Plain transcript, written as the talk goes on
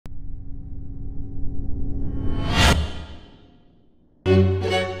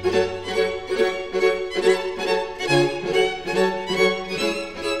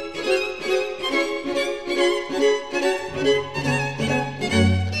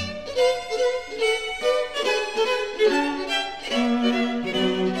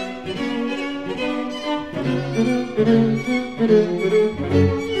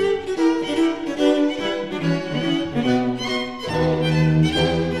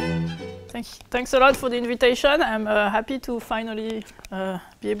Thanks a lot for the invitation. I'm happy to finally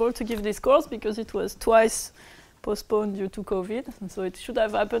be able to give this course because it was twice postponed due to COVID. And so it should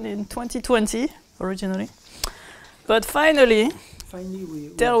have happened in 2020 originally. But finally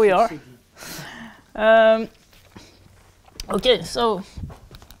there we are. Okay, so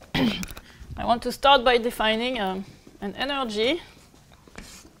I want to start by defining an energy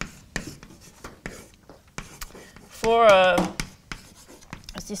for a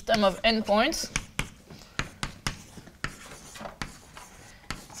system of endpoints.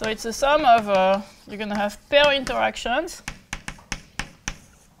 So it's a sum of, you're going to have pair interactions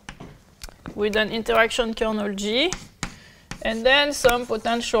with an interaction kernel G, and then some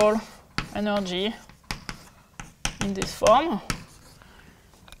potential energy in this form.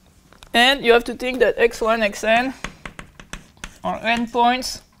 And you have to think that x1, xn are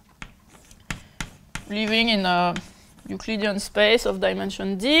endpoints living in a Euclidean space of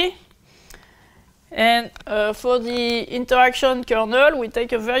dimension d. And for the interaction kernel, we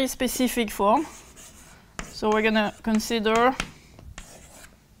take a very specific form. So we're going to consider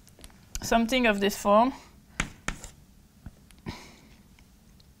something of this form.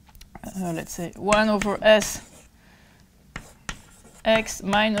 Let's say 1 over s x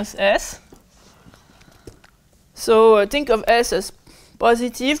minus s. So think of s as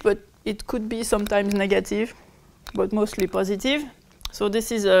positive, but it could be sometimes negative, but mostly positive. So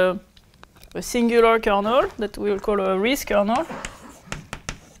this is a singular kernel that we will call a Riesz kernel.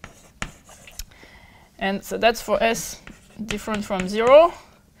 And so that's for s different from 0.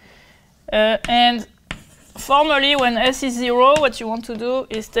 And formally, when s is 0, what you want to do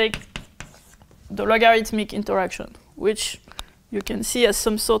is take the logarithmic interaction, which you can see as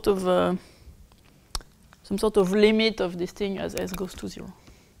some sort of limit of this thing as s goes to 0.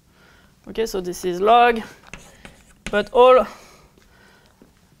 Okay, so this is log, but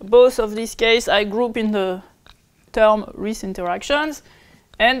both of these cases I group in the term Riesz interactions,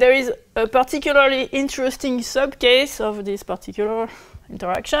 and there is a particularly interesting subcase of this particular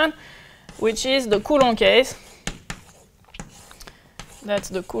interaction, which is the Coulomb case. That's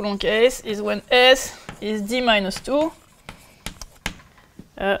the Coulomb case, is when s is d minus 2.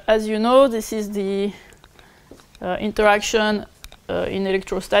 As you know, this is the interaction in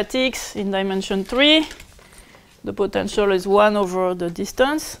electrostatics in dimension 3. The potential is 1 over the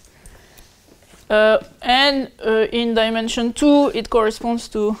distance. And in dimension 2, it corresponds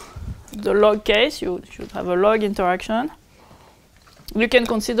to the log case. You should have a log interaction. You can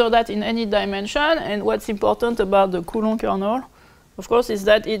consider that in any dimension. And what's important about the Coulomb kernel, of course, is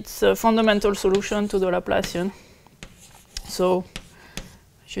that it's a fundamental solution to the Laplacian. So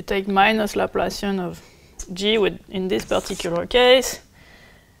if you take minus Laplacian of G in this particular case,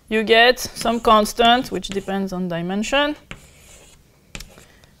 you get some constant, which depends on dimension,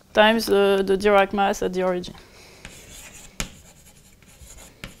 times the Dirac mass at the origin.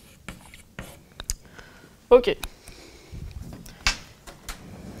 Okay.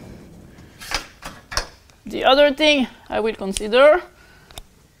 The other thing I will consider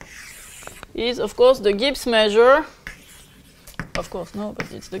is, of course, the Gibbs measure. Of course, no,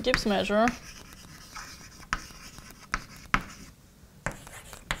 but it's the Gibbs measure.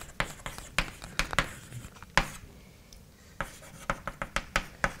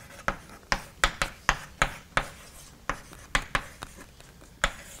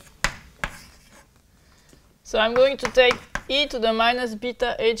 So I'm going to take e to the minus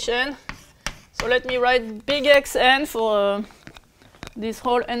beta hn. So let me write big Xn for this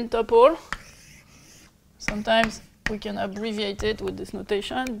whole n tuple. Sometimes we can abbreviate it with this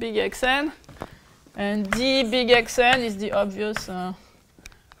notation, big Xn. And d big Xn is the obvious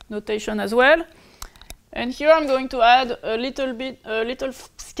notation as well. And here I'm going to add a little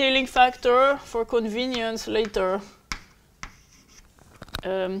scaling factor for convenience later.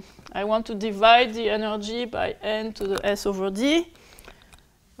 I want to divide the energy by n to the s over d.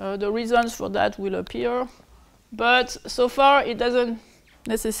 The reasons for that will appear. But so far, it doesn't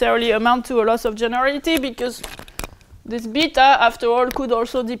necessarily amount to a loss of generality, because this beta, after all, could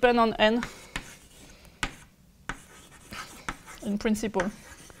also depend on n in principle.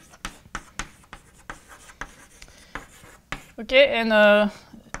 Okay, and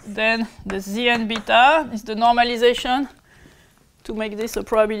then the Zn beta is the normalization. To make this a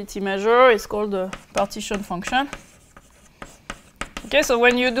probability measure, it's called the partition function. Okay, so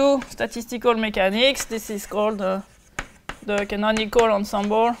when you do statistical mechanics, this is called the canonical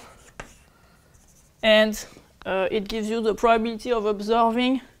ensemble. And it gives you the probability of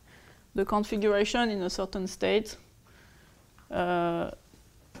observing the configuration in a certain state.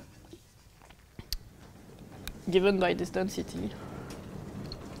 given by this density.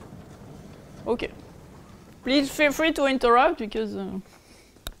 Okay. Please feel free to interrupt because,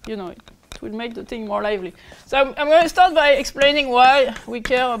 you know, it will make the thing more lively. So I'm going to start by explaining why we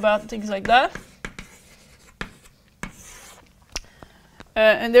care about things like that.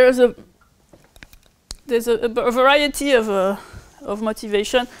 And there's a variety of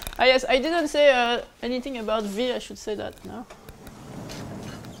motivation. Yes, I didn't say anything about V. I should say that now.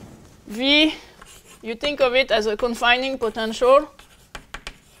 V, you think of it as a confining potential.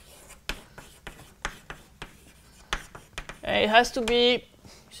 It has to be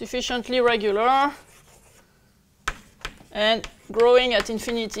sufficiently regular and growing at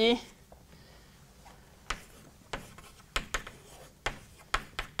infinity.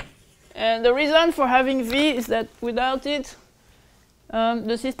 And the reason for having V is that without it,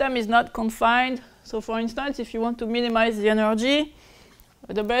 the system is not confined. So for instance, if you want to minimize the energy,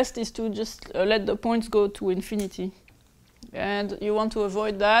 the best is to just let the points go to infinity. And you want to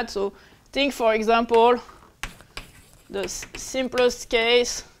avoid that. So think, for example, the simplest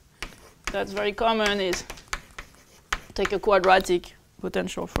case that's very common is take a quadratic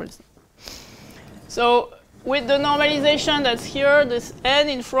potential, for instance. So with the normalization that's here, this n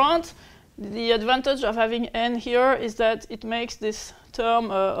in front, the advantage of having n here is that it makes this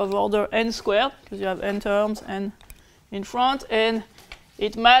term of order n squared, because you have n terms n in front, and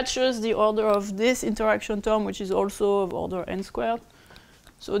it matches the order of this interaction term, which is also of order n squared.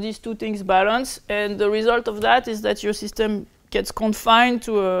 So these two things balance, and the result of that is that your system gets confined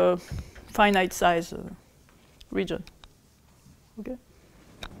to a finite size region. Okay.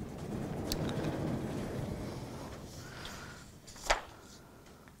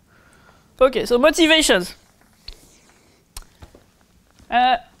 Okay, so motivations.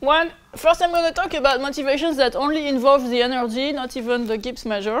 First I'm going to talk about motivations that only involve the energy, not even the Gibbs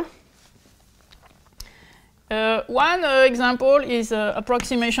measure. One example is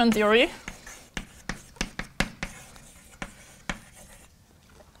approximation theory.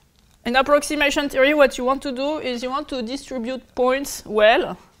 In approximation theory, what you want to do is you want to distribute points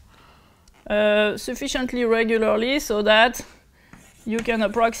well, sufficiently regularly so that you can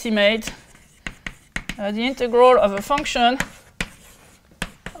approximate the integral of a function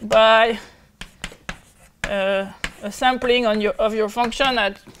by a sampling of your function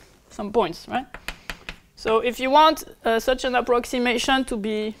at some points, right? So if you want such an approximation to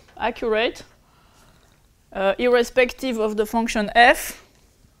be accurate, irrespective of the function f,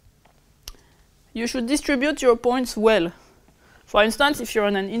 you should distribute your points well. For instance, if you're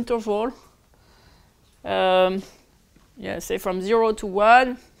in an interval, say from 0 to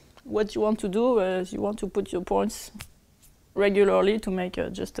 1, what you want to do is you want to put your points regularly to make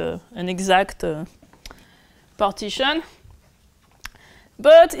just an exact partition.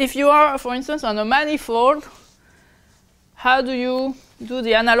 But if you are, for instance, on a manifold, how do you do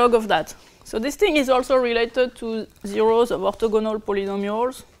the analog of that? So this thing is also related to zeros of orthogonal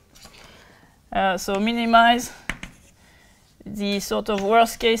polynomials. So minimize the sort of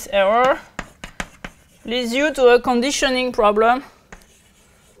worst case error leads you to a conditioning problem.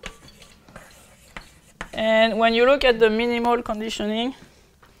 And when you look at the minimal conditioning,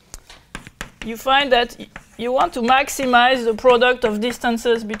 you find that you want to maximize the product of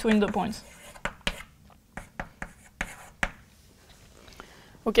distances between the points.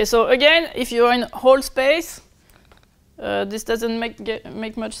 Okay, so again, if you're in whole space, this doesn't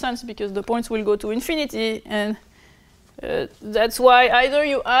make much sense because the points will go to infinity, and that's why either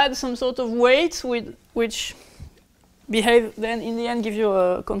you add some sort of weights which behave, then in the end give you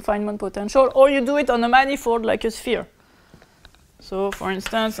a confinement potential, or you do it on a manifold like a sphere. So for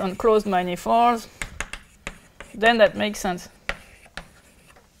instance, on closed manifolds, then that makes sense.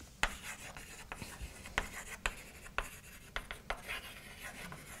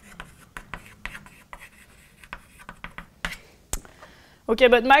 Okay,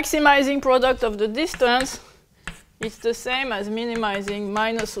 but maximizing product of the distance is the same as minimizing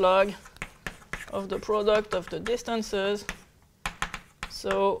minus log of the product of the distances.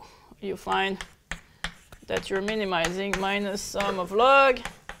 So you find that you're minimizing minus sum of log,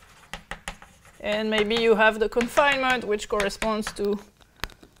 and maybe you have the confinement, which corresponds to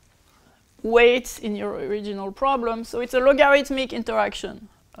weights in your original problem. So it's a logarithmic interaction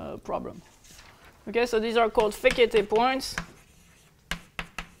problem. Okay, so these are called Fekete points,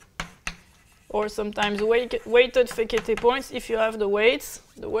 or sometimes weighted Fekete points if you have the weights.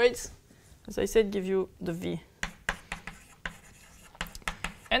 The weights, as I said, give you the V.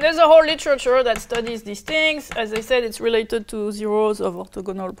 And there's a whole literature that studies these things. As I said, it's related to zeros of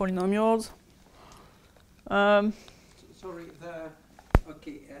orthogonal polynomials. Sorry,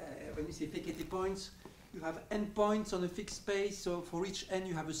 okay, when you say Fekete points, you have n points on a fixed space, so for each n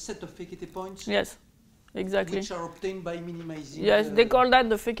you have a set of Fekete points? Yes, exactly. Which are obtained by minimizing... Yes, they call that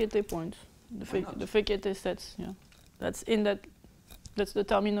the Fekete points, the Fekete sets, yeah. That's the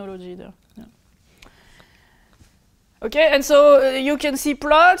terminology there, yeah. Okay, and so you can see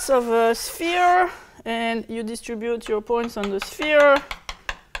plots of a sphere, and you distribute your points on the sphere.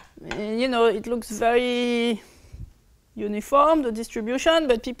 And, you know, it looks very uniform, the distribution,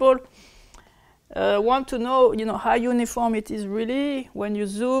 but people want to know, you know, how uniform it is really when you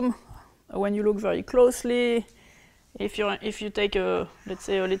zoom, when you look very closely. If you take let's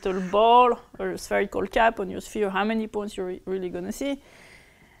say a little ball or a spherical cap on your sphere, how many points you're really going to see?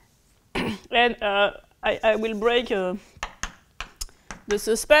 And I will break the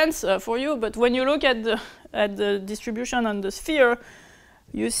suspense for you, but when you look at the distribution on the sphere,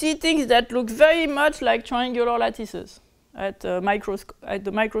 you see things that look very much like triangular lattices at the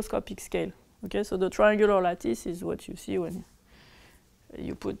microscopic scale. Okay, so the triangular lattice is what you see when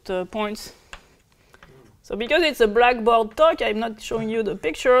you put points. So because it's a blackboard talk, I'm not showing you the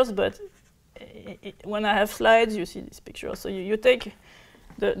pictures, but when I have slides, you see these pictures. So you take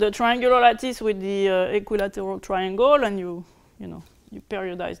the triangular lattice with the equilateral triangle, and you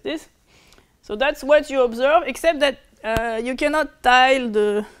periodize this. So that's what you observe, except that you cannot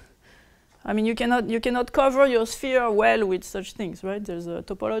tile you cannot cover your sphere well with such things, right? There's a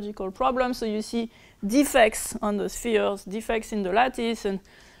topological problem, so you see defects on the spheres, defects in the lattice, and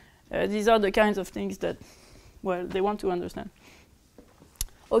these are the kinds of things that, well, they want to understand.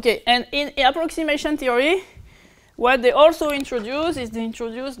 Okay, and in approximation theory, what they also introduce is they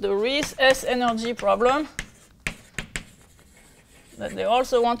introduce the Riesz S energy problem that they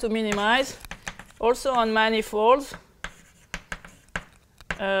also want to minimize, also on manifolds.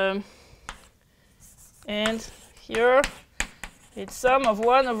 And here it's sum of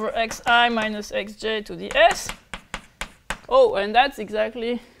 1 over xi minus xj to the s. Oh, and that's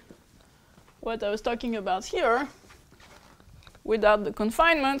exactly what I was talking about here without the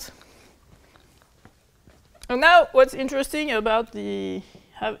confinement. And now what's interesting about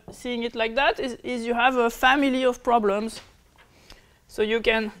seeing it like that is you have a family of problems. So you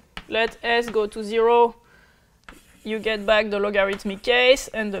can let s go to 0. You get back the logarithmic case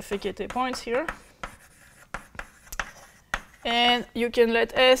and the Fekete points here. And you can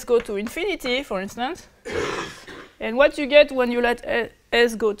let s go to infinity, for instance. And what you get when you let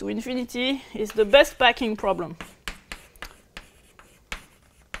s go to infinity is the best packing problem.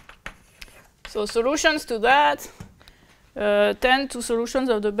 So solutions to that tend to solutions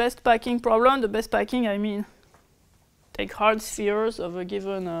of the best packing problem. The best packing, I mean, take hard spheres of a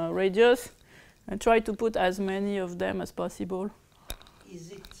given radius and try to put as many of them as possible.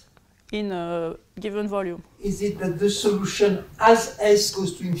 Is it in a given volume. Is it that the solution as s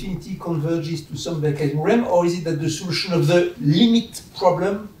goes to infinity converges to some Beck theorem, or is it that the solution of the limit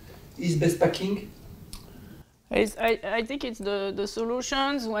problem is best packing? I think it's the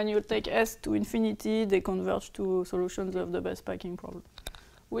solutions, when you take s to infinity, they converge to solutions of the best packing problem,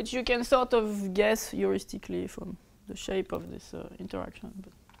 which you can sort of guess heuristically from the shape of this interaction.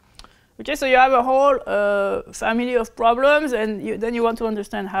 But okay, so you have a whole family of problems, and then you want to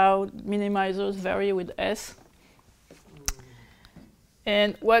understand how minimizers vary with S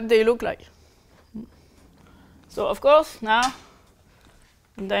and what they look like. So of course, now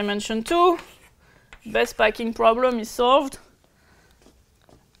in dimension 2, best packing problem is solved.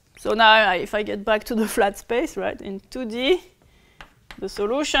 So now if I get back to the flat space, right, in 2D, the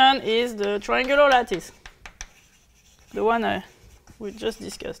solution is the triangular lattice, the one we just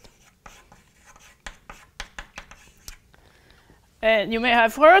discussed. And you may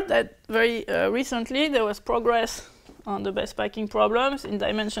have heard that very recently there was progress on the best packing problems in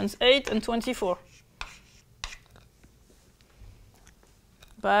dimensions 8 and 24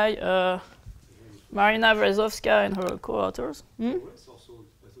 by Marina Wrzewska and her co-authors. Progress or solved?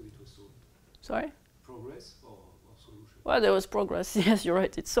 I thought it was solved. Sorry? Progress or solution? Well, there was progress. Yes, you're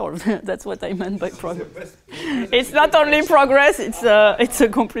right. It's solved. That's what I meant by progress. It's not only progress. It's a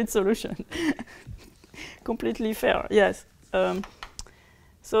complete solution. Completely fair. Yes.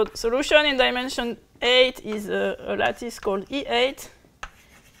 So solution in dimension 8 is a lattice called E8,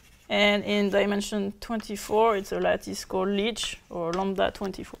 and in dimension 24 it's a lattice called Leach or lambda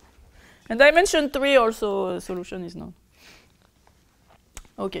 24. And dimension 3 also a solution is known.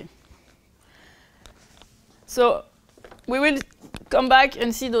 Okay. So we will come back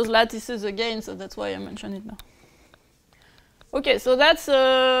and see those lattices again, so that's why I mention it now. Okay, so that's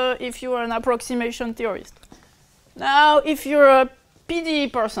if you are an approximation theorist. Now, if you're a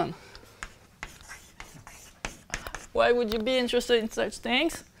PDE person, Why would you be interested in such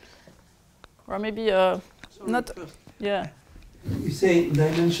things? Or maybe not. First. Yeah. You say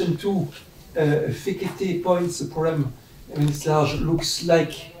dimension 2, Fekete points problem, when it's large, looks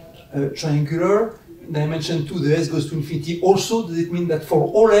like triangular. In dimension 2, the S goes to infinity. Also, does it mean that for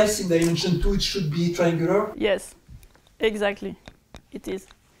all S in dimension 2, it should be triangular? Yes, exactly. It is.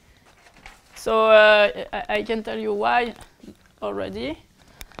 So I can tell you why already.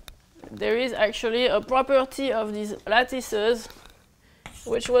 There is actually a property of these lattices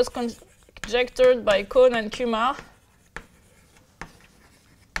which was conjectured by Cohn and Kumar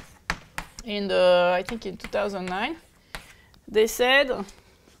in I think in 2009. They said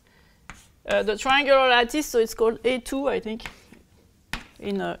the triangular lattice, so it's called A2, I think,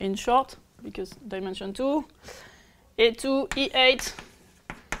 in short, because dimension 2, A2, E8,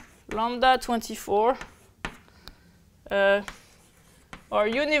 lambda 24, are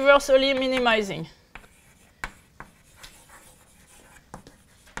universally minimizing.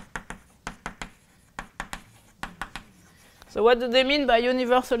 So what do they mean by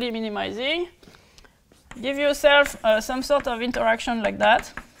universally minimizing? Give yourself some sort of interaction like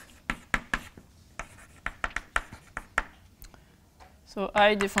that. So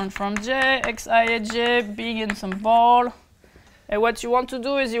I different from j, xi at j being in some ball. And what you want to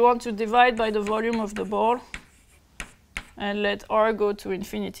do is you want to divide by the volume of the ball and let r go to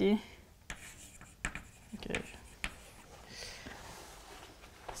infinity. Okay.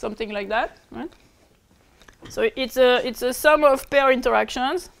 Something like that, right? So it's a sum of pair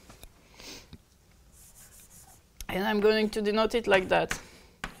interactions. And I'm going to denote it like that.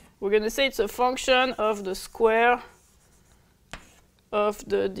 We're going to say it's a function of the square of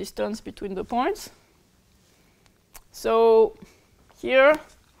the distance between the points. So here,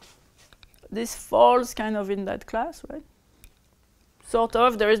 this falls kind of in that class, right? Sort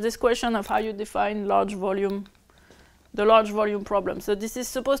of. There is this question of how you define large volume, the large volume problem. So this is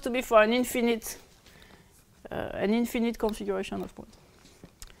supposed to be for an infinite configuration of points.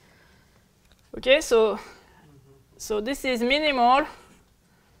 Okay, so this is minimal.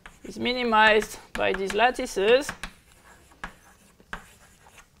 It's minimized by these lattices.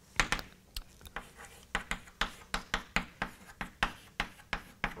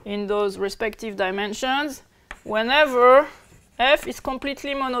 In those respective dimensions, whenever f is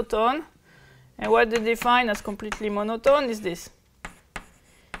completely monotone, and what they define as completely monotone is this,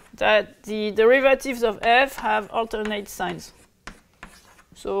 that the derivatives of f have alternate signs.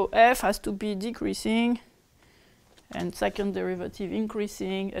 So f has to be decreasing, and second derivative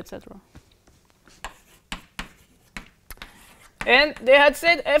increasing, etc. And they had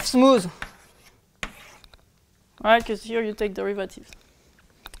said f smooth, right? Because here you take derivatives.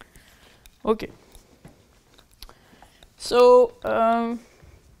 Okay. So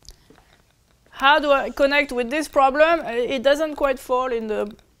how do I connect with this problem? It doesn't quite fall in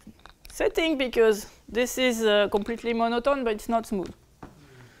the setting because this is completely monotone, but it's not smooth.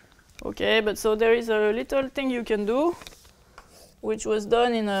 Okay, but so there is a little thing you can do, which was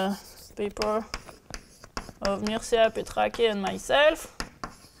done in a paper of Mircea Petrache and myself,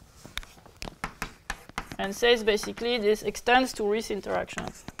 and says basically this extends to Riesz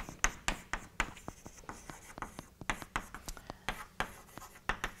interactions.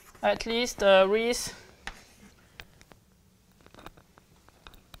 At least Riesz,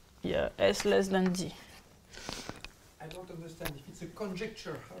 yeah, S less than D. I don't understand. If it's a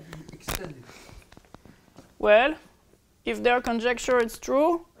conjecture, how do you extend it? Well, if their conjecture is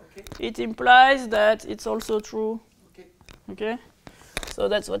true, okay, it implies that it's also true. Okay. Okay? So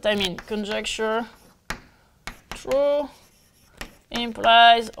that's what I mean. Conjecture true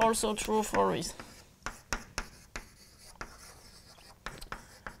implies also true for Riesz.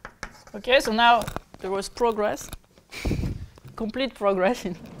 Okay, so now there was progress, complete progress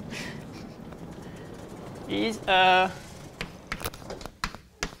in is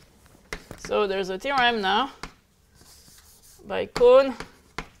so there's a theorem now by Cohn,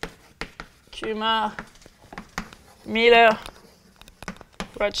 Kumar, Miller,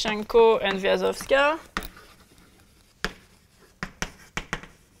 Radchenko, and Vyazovska.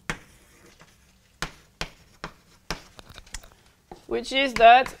 Which is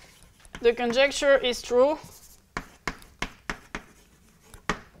that the conjecture is true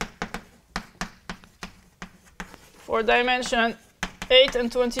for dimension 8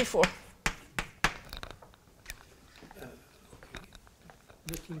 and 24.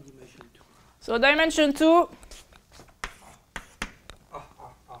 Nothing dimension 2. So dimension 2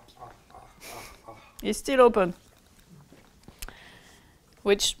 is still open.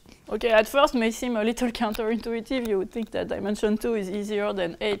 Which, okay, at first may seem a little counterintuitive. You would think that dimension 2 is easier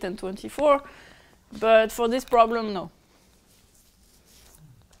than 8 and 24. But for this problem, no.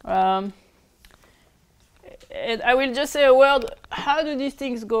 And I will just say a word. How do these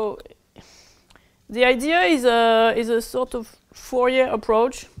things go? The idea is a sort of Fourier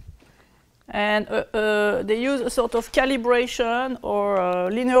approach. And they use a sort of calibration or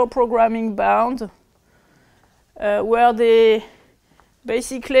linear programming bound where they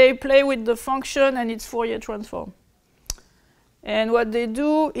basically play with the function and its Fourier transform. And what they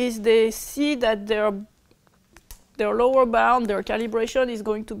do is they see that their lower bound, their calibration, is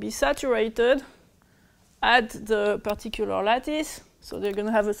going to be saturated at the particular lattice. So they're going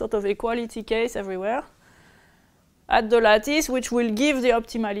to have a sort of equality case everywhere at the lattice, which will give the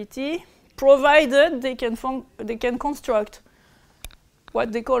optimality, provided they can construct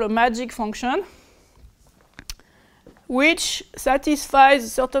what they call a magic function, which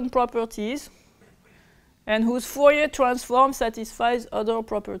satisfies certain properties and whose Fourier transform satisfies other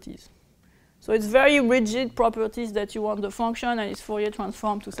properties. So it's very rigid properties that you want the function and its Fourier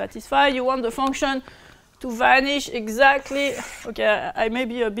transform to satisfy. You want the function to vanish exactly. Okay, I may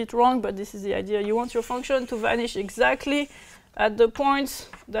be a bit wrong, but this is the idea. You want your function to vanish exactly at the points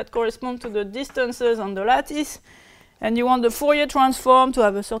that correspond to the distances on the lattice. And you want the Fourier transform to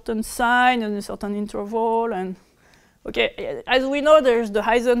have a certain sign and a certain interval. And okay, as we know, there's the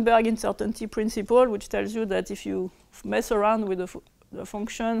Heisenberg uncertainty principle, which tells you that if you mess around with the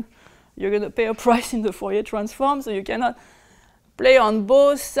function, you're going to pay a price in the Fourier transform. So you cannot play on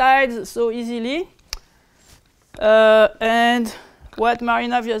both sides so easily. And what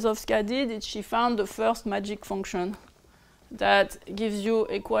Marina Wiazowska did is she found the first magic function that gives you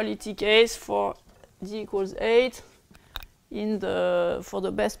equality case for d equals 8 for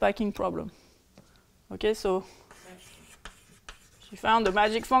the best packing problem. Okay, so she found the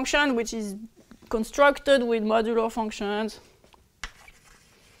magic function, which is constructed with modular functions,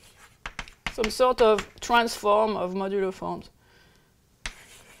 some sort of transform of modular forms.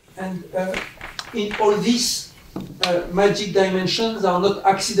 And in all these magic dimensions are not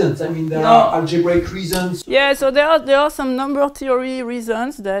accidents. I mean, there are algebraic reasons. Yeah, so there are some number theory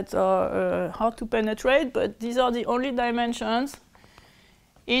reasons that are hard to penetrate, but these are the only dimensions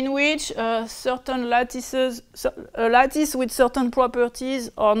in which certain lattices, a lattice with certain properties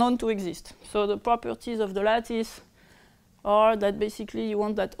are known to exist. So the properties of the lattice are that basically you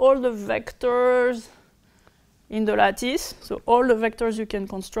want that all the vectors in the lattice, so all the vectors you can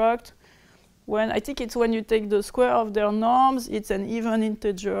construct, I think it's when you take the square of their norms, it's an even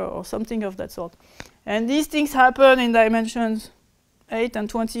integer or something of that sort. And these things happen in dimensions 8 and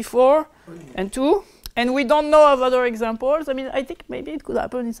 24 and 2. And we don't know of other examples. I mean, I think maybe it could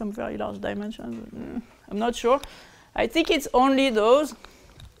happen in some very large dimensions. I'm not sure. I think it's only those.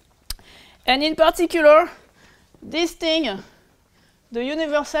 And in particular, this thing, the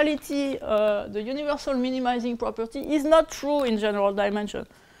universality, the universal minimizing property is not true in general dimension.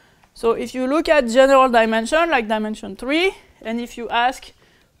 So if you look at general dimension, like dimension 3, and if you ask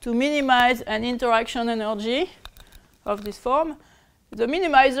to minimize an interaction energy of this form, the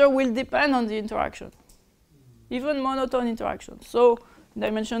minimizer will depend on the interaction, even monotone interaction. So in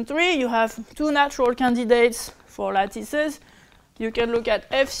dimension 3, you have two natural candidates for lattices. You can look at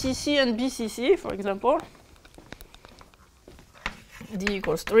FCC and BCC, for example. D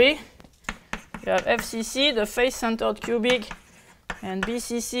equals 3. You have FCC, the face-centered cubic, and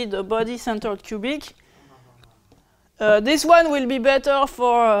BCC, the body-centered cubic. This one will be better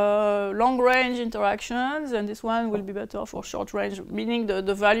for long-range interactions, and this one will be better for short-range, meaning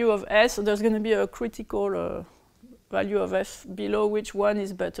the value of S. So there's going to be a critical value of F below which one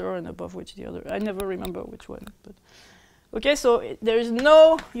is better and above which the other. I never remember which one. But okay, so there is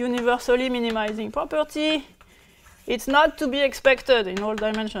no universally minimizing property. It's not to be expected in all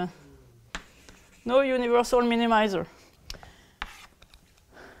dimensions. No universal minimizer.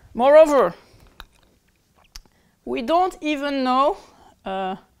 Moreover, we don't even know,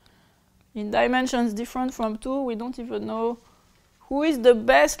 in dimensions different from 2, we don't even know who is the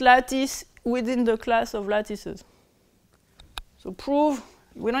best lattice within the class of lattices. So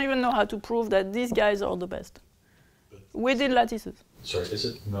we don't even know how to prove that these guys are the best within lattices. Sorry, is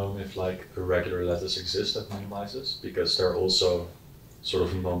it known if like a regular lattice exists that minimizes? Because they're also sort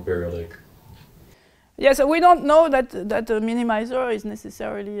of non-periodic. Yeah, so we don't know that a minimizer is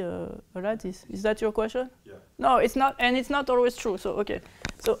necessarily a lattice. Is that your question? Yeah. No, it's not, and it's not always true. So okay,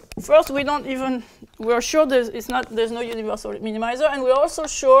 so first we're sure there's no universal minimizer, and we're also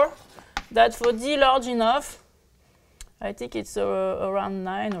sure that for D large enough, I think it's around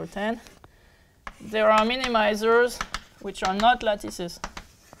 9 or 10, there are minimizers which are not lattices.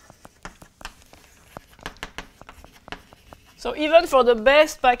 So even for the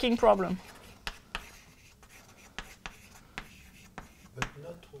best packing problem,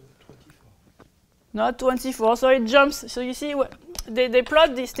 Not 24, so it jumps. So you see, they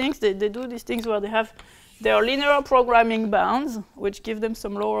plot these things, they do these things where they have their linear programming bounds, which give them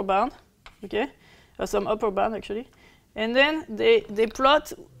some lower bound, okay, or some upper bound actually. And then they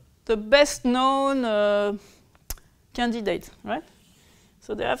plot the best known candidate, right?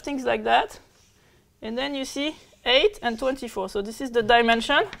 So they have things like that. And then you see 8 and 24. So this is the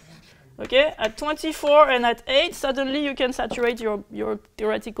dimension. Okay, at 24 and at 8, suddenly you can saturate your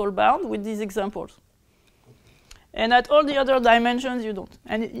theoretical bound with these examples. And at all the other dimensions, you don't.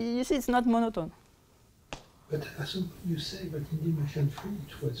 And you see, it's not monotone. But as you say, but in dimension 3,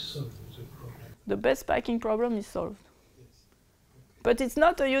 it was solved, the problem. The best packing problem is solved. Yes. Okay. But it's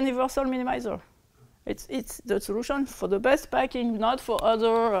not a universal minimizer. It's the solution for the best packing, not for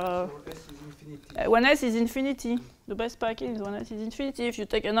other... when S is infinity. The best packing is when S is infinity. If you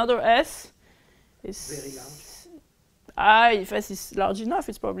take another S, it's very large. If S is large enough,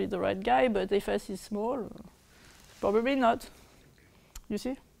 it's probably the right guy. But if S is small, probably not. You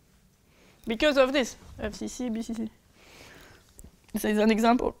see? Because of this, FCC, BCC. This is an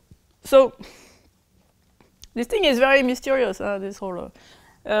example. So this thing is very mysterious. This whole.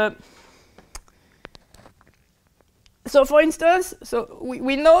 So for instance,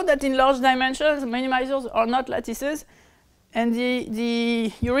 we know that in large dimensions, minimizers are not lattices. And the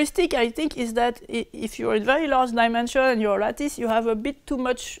heuristic, I think, is that if you're in very large dimension and you're a lattice, you have a bit too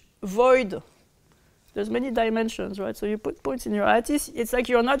much void. There's many dimensions, right? So you put points in your lattice, it's like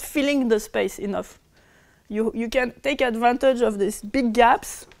you're not filling the space enough. You can take advantage of these big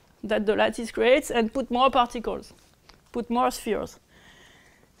gaps that the lattice creates and put more particles, put more spheres.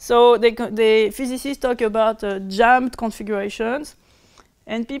 So the physicists talk about jammed configurations.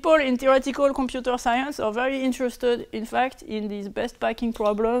 And people in theoretical computer science are very interested, in fact, in these best packing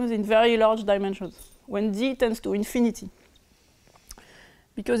problems in very large dimensions, when D tends to infinity.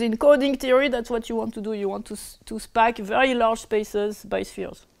 Because in coding theory, that's what you want to do. You want to pack very large spaces by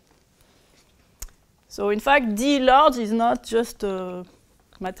spheres. So in fact, D large is not just a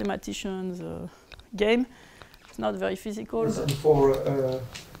mathematician's game. It's not very physical. Yes, and for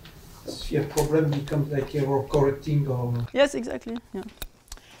sphere problem becomes like error correcting or... Yes, exactly. Yeah.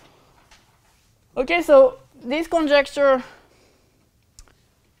 Okay, so this conjecture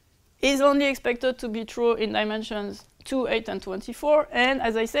is only expected to be true in dimensions 2, 8, and 24. And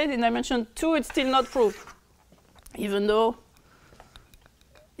as I said, in dimension 2, it's still not proved, even though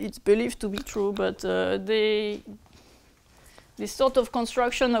it's believed to be true. But this sort of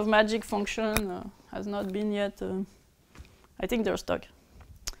construction of magic function has not been yet. I think they're stuck.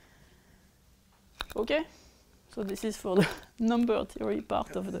 Okay? So this is for the number theory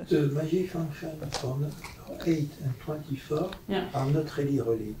part of the... The magic functions for 8 and 24 are not really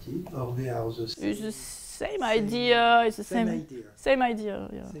related, or they are the same? It's the same idea. It's the same idea. Same idea,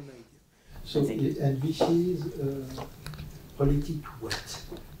 yeah. Same idea. So, and this is related to what?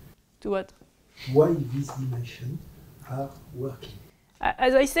 To what? Why these dimensions are working?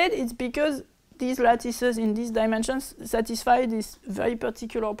 As I said, it's because these lattices in these dimensions satisfy this very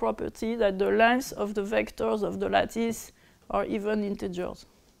particular property that the lengths of the vectors of the lattice are even integers.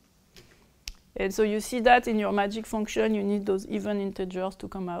 And so you see that in your magic function, you need those even integers to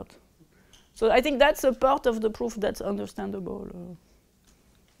come out. So I think that's a part of the proof that's understandable,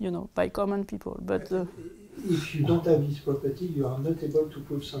 by common people. But if you don't have this property, you are not able to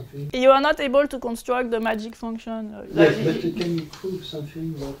prove something. You are not able to construct the magic function. Yes, but can you prove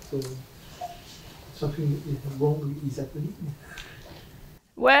something that something wrong is happening?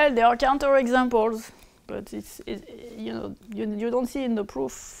 Well, there are counterexamples, but you don't see in the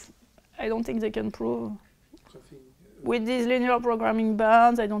proof. I don't think they can prove. With these linear programming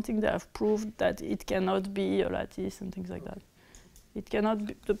bounds, I don't think they have proved that it cannot be a lattice and things like that. It cannot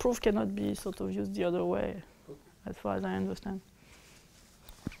be, the proof cannot be sort of used the other way, as far as I understand.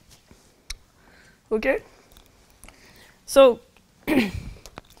 Okay? So,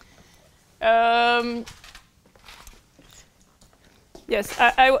 yes,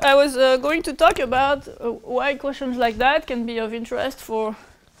 I was going to talk about why questions like that can be of interest for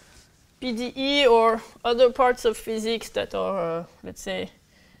PDE or other parts of physics that are, let's say,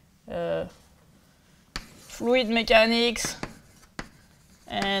 fluid mechanics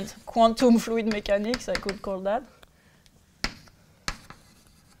and quantum fluid mechanics, I could call that.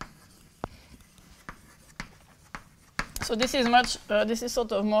 So this is this is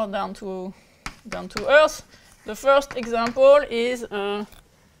sort of more down to earth. The first example is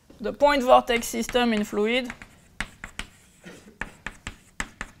the point vortex system in fluids.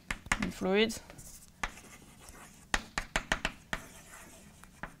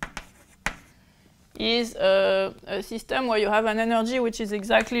 Is a system where you have an energy which is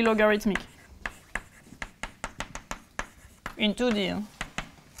exactly logarithmic. in 2D. Huh?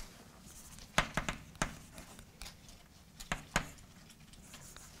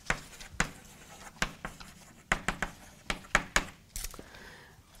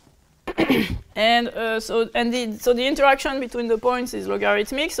 And so the interaction between the points is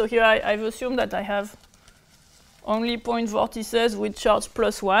logarithmic. So here I've assumed that I have only point vortices with charge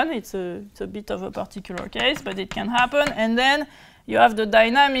 +1. It's a bit of a particular case, but it can happen. And then you have the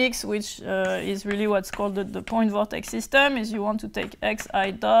dynamics, which is really what's called the point vortex system. Is you want to take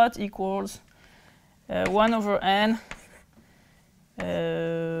xi dot equals 1 over n,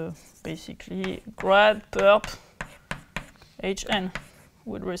 basically grad perp hn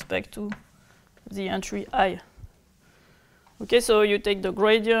with respect to the entry I. Okay, so you take the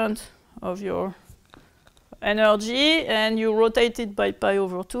gradient of your energy and you rotate it by pi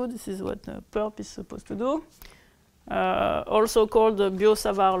over 2. This is what perp is supposed to do. Also called the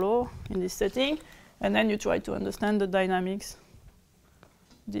Biot-Savart law in this setting. And then you try to understand the dynamics,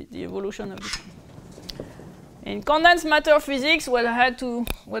 the evolution of it. In condensed matter physics, what I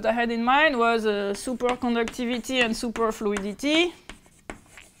had in mind was superconductivity and superfluidity.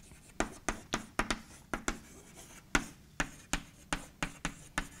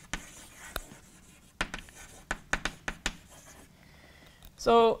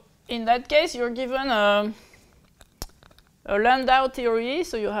 So in that case, you're given a Landau theory.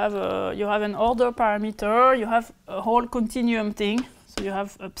 So you have an order parameter. You have a whole continuum thing. So you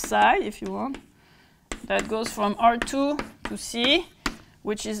have a psi, if you want, that goes from R2 to C,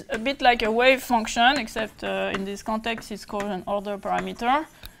 which is a bit like a wave function, except in this context it's called an order parameter.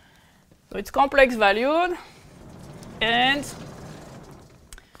 So it's complex valued, and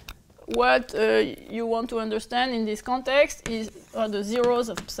what you want to understand in this context are the zeros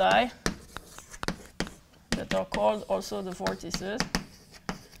of psi that are called also the vortices.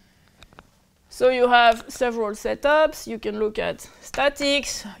 So you have several setups. You can look at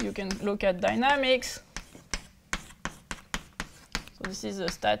statics. You can look at dynamics. So this is a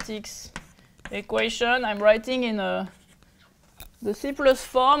statics equation. I'm writing in the simplest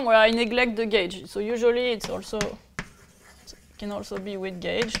form where I neglect the gauge. So usually it can also be with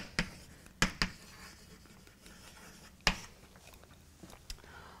gauge.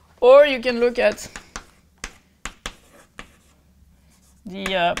 Or you can look at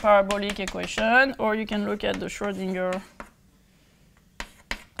the parabolic equation, or you can look at the Schrödinger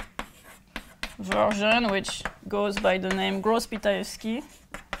version, which goes by the name Gross-Pitaevsky.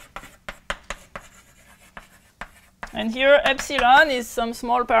 And here epsilon is some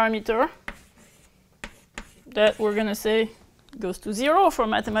small parameter that we're going to say goes to 0 for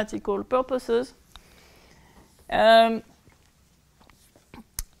mathematical purposes.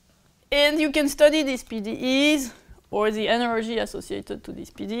 And you can study these PDEs or the energy associated to these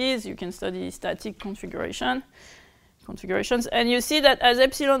PDEs. You can study static configurations. And you see that as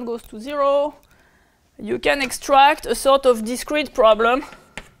epsilon goes to 0, you can extract a sort of discrete problem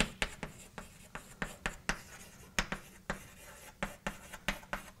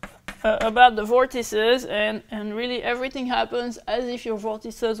about the vortices. And really everything happens as if your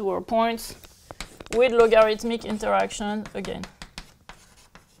vortices were points with logarithmic interaction again.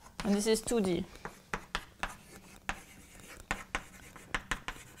 And this is 2D.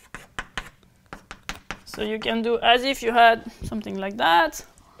 So you can do as if you had something like that,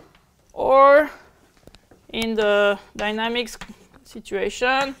 or in the dynamics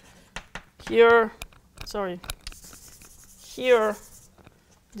situation, here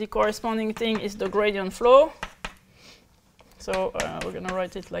the corresponding thing is the gradient flow. So we're going to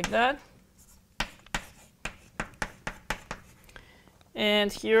write it like that.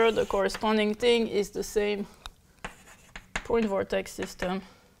 And here the corresponding thing is the same point vortex system.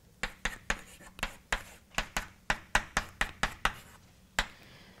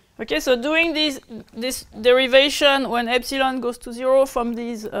 Okay, so doing this derivation when epsilon goes to 0 from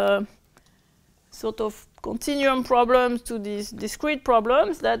these sort of continuum problems to these discrete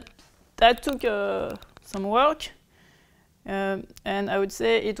problems, that took some work. And I would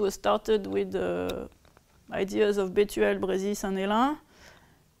say it was started with the ideas of Bétuel, Brézy, Saint-Hélin.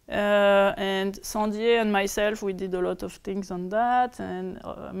 And Sandier and myself, we did a lot of things on that, and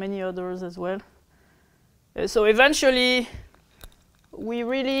many others as well. So eventually, we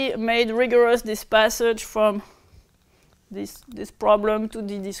really made rigorous this passage from this problem to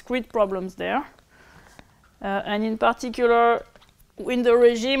the discrete problems there. And in particular, in the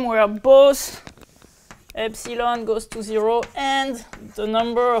regime where both epsilon goes to 0 and the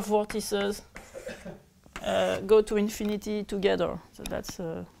number of vortices go to infinity together. So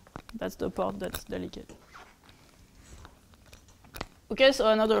that's the part that's delicate. Okay, so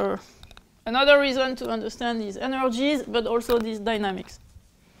another another reason to understand these energies, but also these dynamics.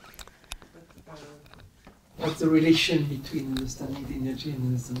 What's the relation between understanding the energy and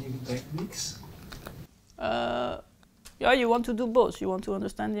understanding the dynamics? Yeah, you want to do both. You want to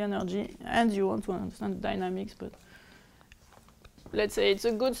understand the energy and you want to understand the dynamics. But let's say it's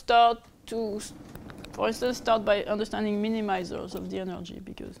a good start to, for instance, start by understanding minimizers of the energy,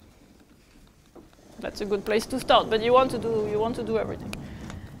 because that's a good place to start. But you want to do everything.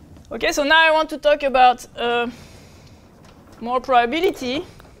 Okay, so now I want to talk about more probability,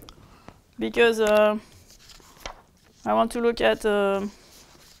 because I want to look at.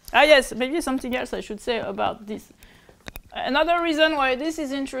 Yes, maybe something else I should say about this. Another reason why this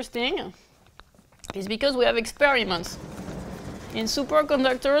is interesting is because we have experiments. In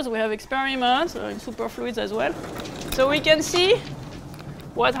superconductors, we have experiments, in superfluids as well. So we can see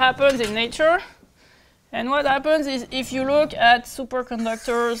what happens in nature. And what happens is if you look at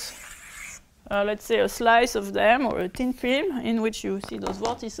superconductors, let's say a slice of them or a thin film in which you see those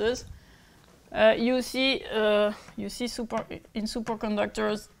vortices, you see in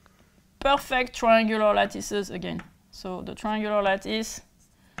superconductors perfect triangular lattices again. So the triangular lattice,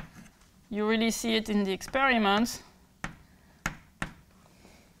 you really see it in the experiments.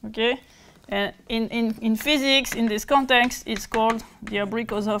 Okay, and in physics, in this context, it's called the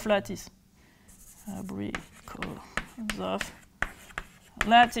Abrikosov lattice. Abrikosov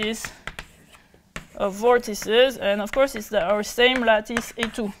lattice of vortices, and of course, it's our same lattice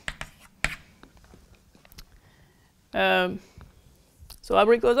A2. So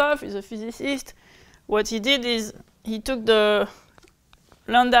Abrikosov is a physicist. What he did is he took the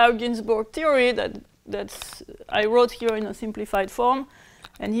Landau-Ginzburg theory that I wrote here in a simplified form,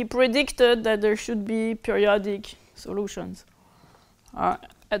 and he predicted that there should be periodic solutions.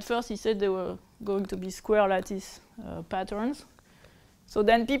 At first, he said they were going to be square lattice patterns. So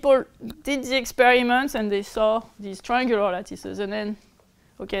then people did the experiments, and they saw these triangular lattices. And then,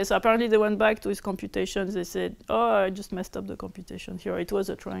 okay, so apparently they went back to his computations. They said, oh, I just messed up the computation here. It was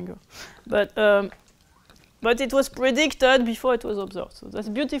a triangle. But it was predicted before it was observed. So that's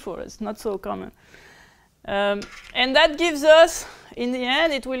beautiful. It's not so common. And that gives us, in the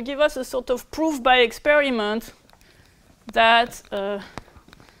end, it will give us a sort of proof by experiment that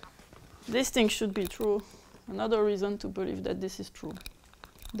this thing should be true. Another reason to believe that this is true.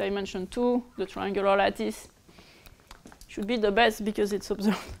 Dimension 2, the triangular lattice, should be the best because it's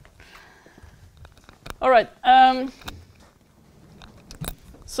observed. All right.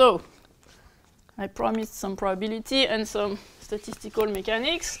 So I promised some probability and some statistical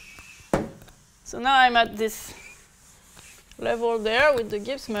mechanics. So now I'm at this level there with the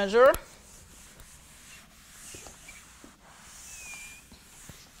Gibbs measure.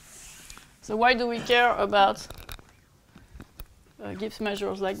 So why do we care about Gibbs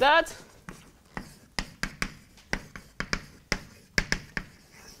measures like that?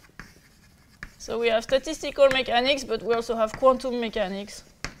 So we have statistical mechanics, but we also have quantum mechanics.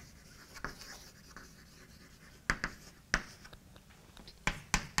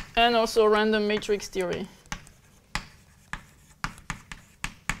 And also random matrix theory.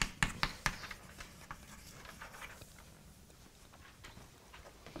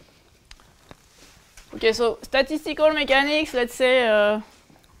 Okay, so statistical mechanics, let's say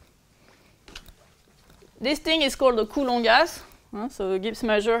this thing is called a Coulomb gas. So the Gibbs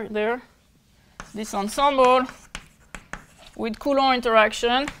measure there. This ensemble with Coulomb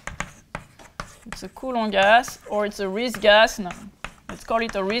interaction. It's a Coulomb gas, or it's a Riesz gas. No, let's call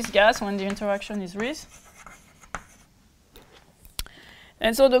it a Riesz gas when the interaction is Riesz.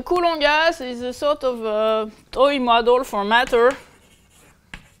 And so the Coulomb gas is a sort of toy model for matter.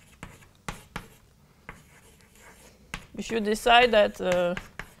 If you decide that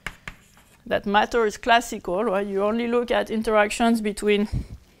that matter is classical, right? You only look at interactions between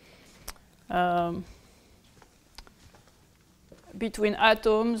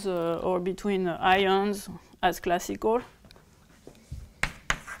atoms or between ions as classical.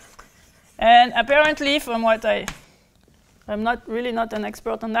 And apparently, from what I'm really not an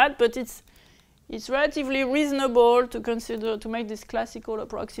expert on that, but it's relatively reasonable to consider to make this classical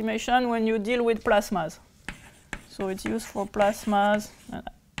approximation when you deal with plasmas. So it's used for plasmas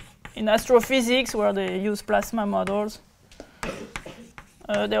in astrophysics, where they use plasma models.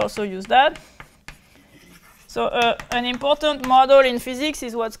 They also use that. So an important model in physics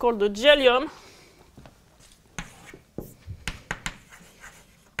is what's called the Gellium.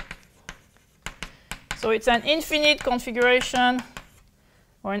 So it's an infinite configuration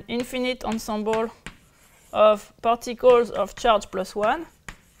or an infinite ensemble of particles of charge +1.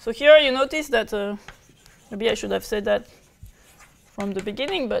 So here you notice that maybe I should have said that from the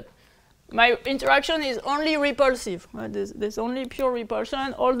beginning, but my interaction is only repulsive. Right? There's only pure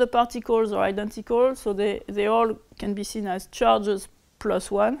repulsion. All the particles are identical, so they all can be seen as charges plus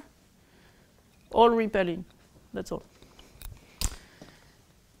 1, all repelling. That's all.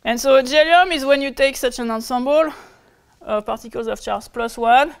 And so a GLM is when you take such an ensemble of particles of charge plus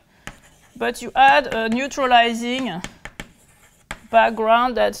 1, but you add a neutralizing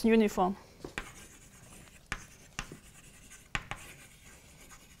background that's uniform.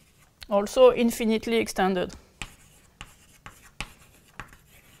 Also infinitely extended.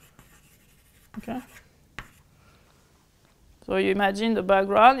 Okay. So you imagine the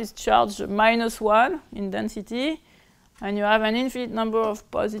background is charged -1 in density, and you have an infinite number of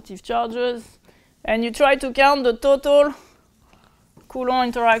positive charges, and you try to count the total Coulomb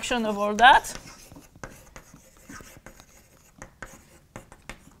interaction of all that.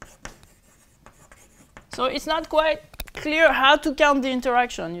 So it's not quite clear how to count the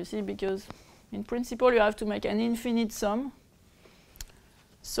interaction, you see, because in principle you have to make an infinite sum.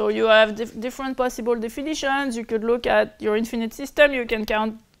 So you have different possible definitions. You could look at your infinite system. You can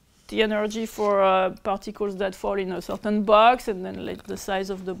count the energy for particles that fall in a certain box, and then let the size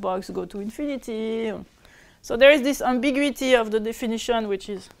of the box go to infinity. So there is this ambiguity of the definition, which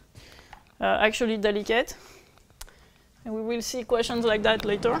is actually delicate. And we will see questions like that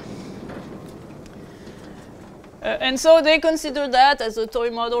later. And so they consider that as a toy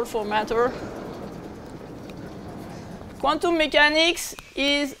model for matter. Quantum mechanics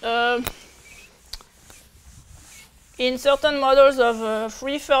is, in certain models of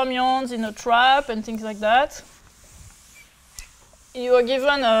free fermions in a trap and things like that, you are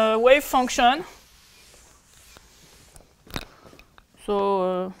given a wave function.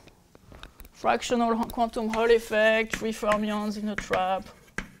 So fractional quantum Hall effect, free fermions in a trap.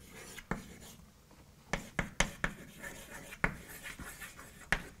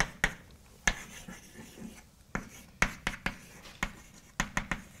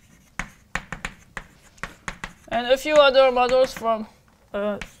 And a few other models from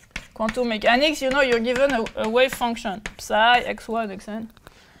quantum mechanics, you know, you're given a wave function, psi, x1, xn.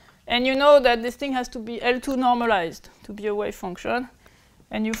 And you know that this thing has to be L2 normalized to be a wave function.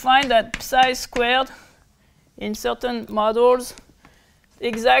 And you find that psi squared in certain models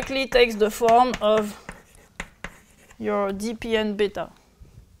exactly takes the form of your dPn beta.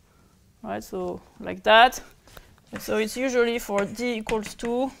 Right, so like that. And so it's usually for d equals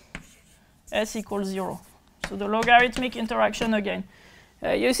 2, s equals 0. So the logarithmic interaction again.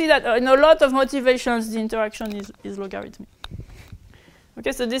 You see that in a lot of motivations, the interaction is logarithmic.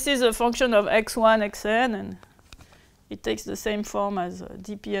 Okay, so this is a function of x1, xn, and it takes the same form as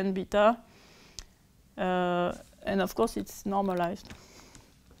dPn beta. And of course, it's normalized.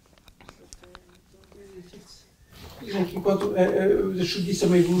 Like there should be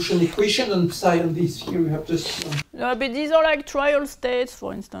some evolution equation on psi on this. Here we have just. No, but these are like trial states,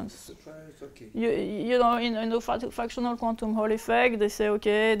 for instance. Okay. You know, in the fractional quantum Hall effect, they say,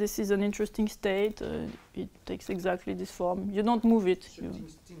 okay, this is an interesting state. It takes exactly this form. You don't move it.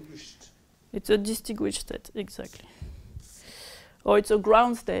 It's a distinguished state, exactly. Or it's a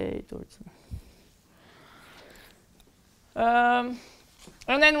ground state. Or it's and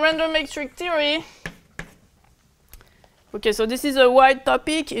then random metric theory. Okay, so this is a wide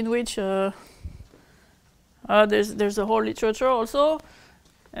topic in which there's a whole literature also.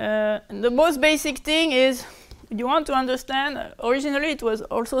 And the most basic thing is you want to understand, originally it was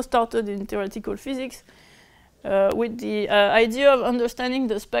also started in theoretical physics with the idea of understanding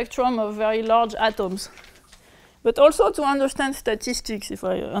the spectrum of very large atoms. But also to understand statistics, if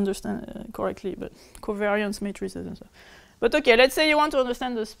I understand correctly, but covariance matrices and so on. But okay, let's say you want to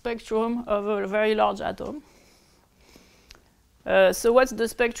understand the spectrum of a very large atom. So what's the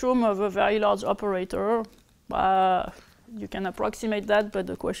spectrum of a very large operator? You can approximate that by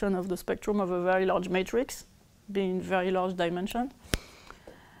the question of the spectrum of a very large matrix, being very large dimension.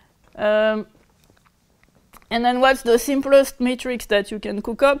 And then what's the simplest matrix that you can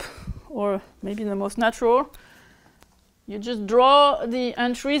cook up, or maybe the most natural? You just draw the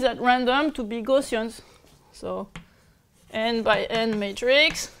entries at random to be Gaussians. So n by n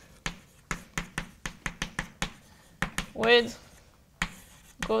matrix with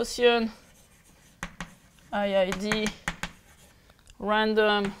Gaussian IID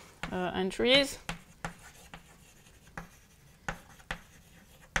random entries,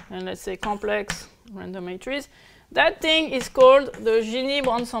 and let's say complex random matrices. That thing is called the Gini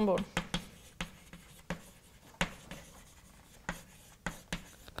ensemble.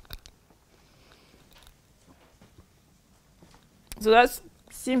 So that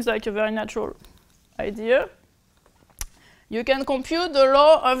seems like a very natural idea. you can compute the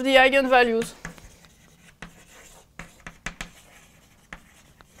law of the eigenvalues.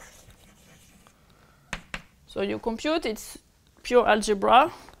 So you compute, it's pure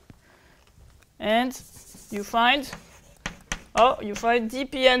algebra, and you find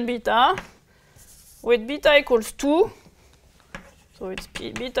dPn beta with beta equals 2. So it's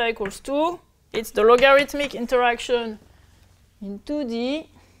beta equals 2. It's the logarithmic interaction in 2D,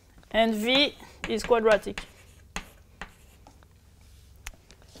 and V is quadratic.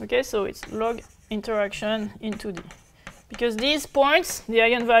 Okay, so it's log interaction in 2D. Because these points, the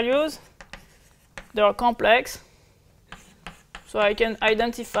eigenvalues, they are complex, so I can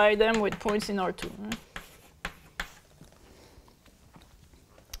identify them with points in R2. Right?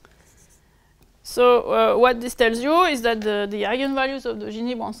 So what this tells you is that the eigenvalues of the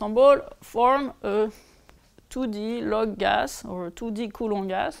Gini ensemble form a 2D log gas, or a 2D Coulomb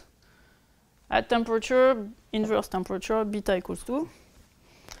gas, at temperature, inverse temperature, beta equals 2.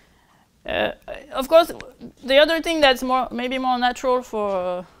 Of course, the other thing that's maybe more natural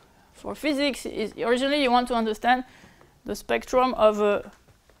for physics is originally you want to understand the spectrum of a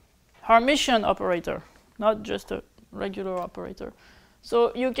Hermitian operator, not just a regular operator.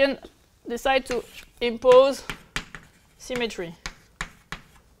 So you can decide to impose symmetry.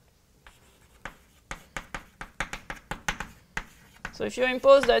 So if you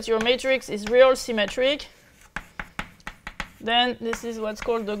impose that your matrix is real symmetric, then this is what's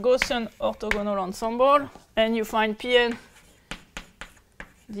called the Gaussian orthogonal ensemble, and you find Pn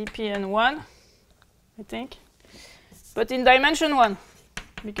dPn1, I think, but in dimension 1,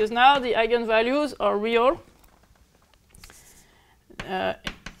 because now the eigenvalues are real.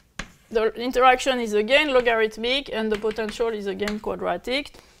 The interaction is again logarithmic, and the potential is again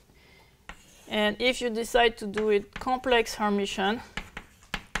quadratic. And if you decide to do it complex Hermitian,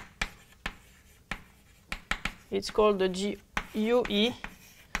 it's called the GUE,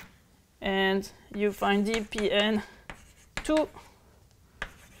 and you find dPn2.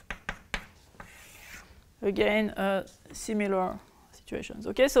 Again, similar situations.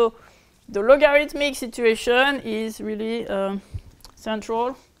 Okay, so the logarithmic situation is really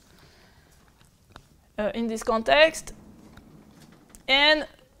central in this context. And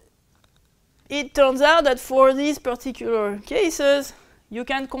it turns out that for these particular cases, you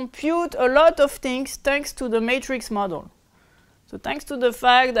can compute a lot of things thanks to the matrix model. So thanks to the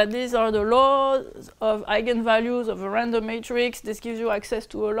fact that these are the laws of eigenvalues of a random matrix, this gives you access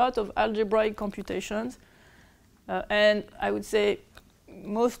to a lot of algebraic computations. And I would say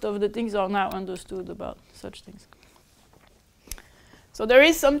most of the things are now understood about such things. So there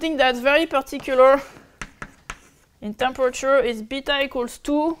is something that's very particular in temperature, is beta equals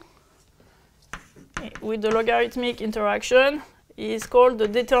 2 with the logarithmic interaction is called the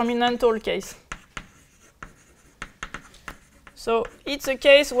determinantal case. So it's a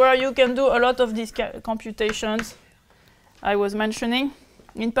case where you can do a lot of these computations I was mentioning.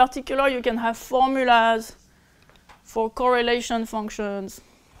 In particular, you can have formulas for correlation functions,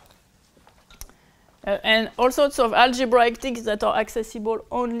 and all sorts of algebraic things that are accessible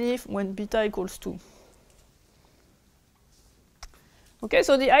only when beta equals 2. Okay,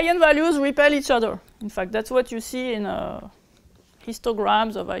 so the eigenvalues repel each other. In fact, that's what you see in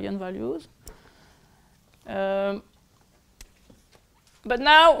histograms of eigenvalues. But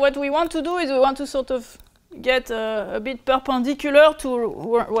now what we want to do is we want to sort of get a bit perpendicular to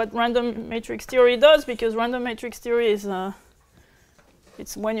what random matrix theory does, because random matrix theory is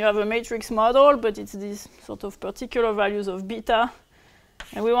it's when you have a matrix model, but it's these sort of particular values of beta,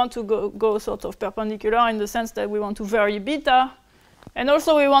 and we want to go sort of perpendicular in the sense that we want to vary beta, and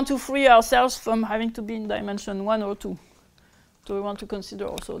also we want to free ourselves from having to be in dimension 1 or 2. So we want to consider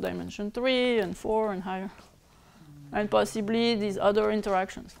also dimension 3 and 4 and higher, and possibly these other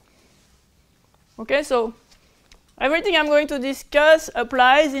interactions. Okay, so everything I'm going to discuss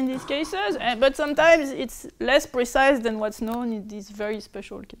applies in these cases, but sometimes it's less precise than what's known in these very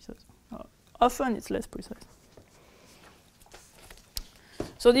special cases. Often it's less precise.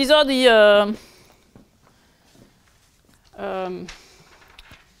 So these are the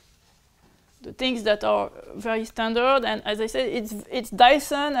things that are very standard, and as I said, it's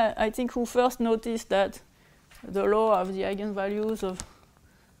Dyson, I think, who first noticed that the law of the eigenvalues of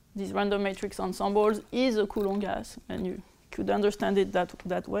these random matrix ensembles is a Coulomb gas, and you could understand it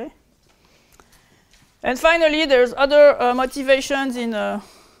that way. And finally, there's other motivations in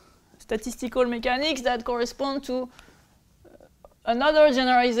statistical mechanics that correspond to another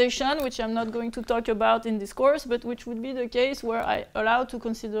generalization, which I'm not going to talk about in this course, but which would be the case where I allow to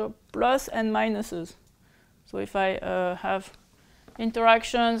consider plus and minuses. So if I have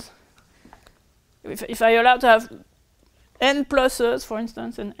interactions, if I allow to have n pluses, for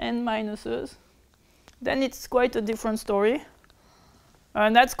instance, and n minuses, then it's quite a different story.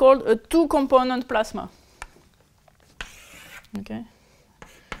 And that's called a two-component plasma. Okay.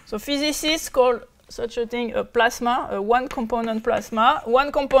 So physicists call such a thing a plasma, a one-component plasma.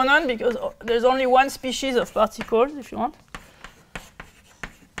 One component because there's only one species of particles, if you want.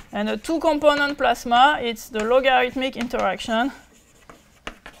 And a two-component plasma, it's the logarithmic interaction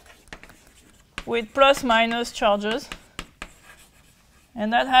with plus-minus charges.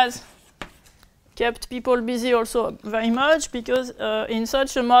 And that has kept people busy also very much because in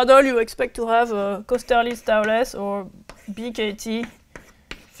such a model you expect to have a Kosterlitz-Thouless or BKT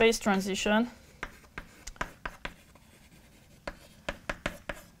phase transition.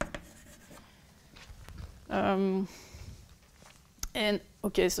 And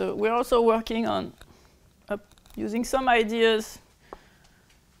okay, so we're also working on using some ideas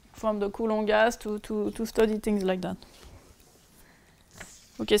from the Coulomb gas to study things like that.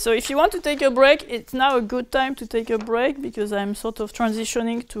 Okay, so if you want to take a break, it's now a good time to take a break because I'm sort of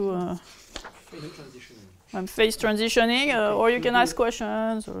transitioning to I'm phase transitioning, or you can ask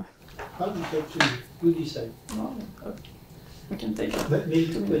questions. Or How do you take to you decide? no, we can take it. But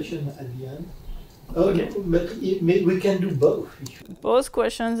maybe a question at the end. Oh, Okay. but we can do both. Both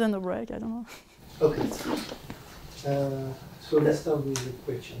questions and a break. I don't know. Okay. So let's start with the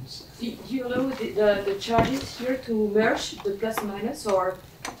questions. Do you allow the charges here to merge the plus minus, or?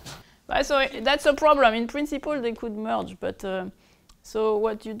 So that's a problem. In principle, they could merge, but so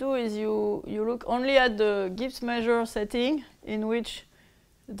what you do is you look only at the Gibbs measure setting in which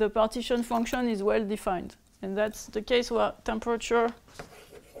the partition function is well defined, and that's the case where temperature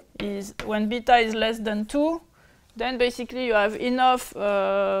is when beta is less than 2. Then basically you have enough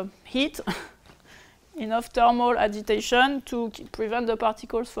heat. Enough thermal agitation to prevent the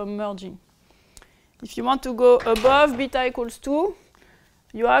particles from merging. If you want to go above beta equals 2,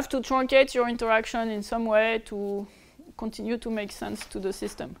 you have to truncate your interaction in some way to continue to make sense to the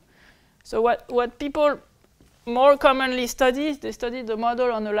system. So what people more commonly study is they study the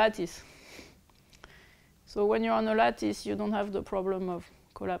model on a lattice. So when you're on a lattice, you don't have the problem of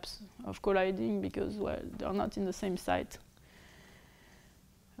collapse, of colliding, because, well, they're not in the same site.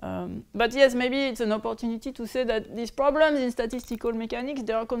 But yes, maybe it's an opportunity to say that these problems in statistical mechanics,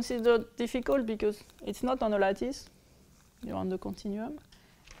 they are considered difficult because it's not on a lattice, you're on the continuum,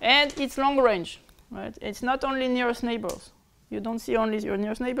 and it's long range, right? It's not only nearest neighbors. You don't see only your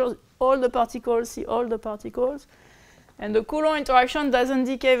nearest neighbors, all the particles see all the particles, and the Coulomb interaction doesn't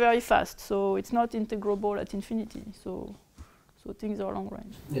decay very fast, so it's not integrable at infinity. So things are long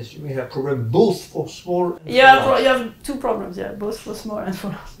range. Yes, you may have problem both for small and Yeah, for large. you have two problems, yeah, both for small and for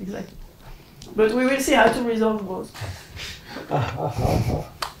large, exactly. But we will see how to resolve both.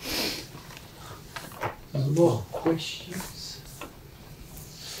 More questions?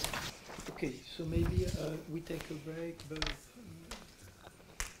 Okay, so maybe we take a break, but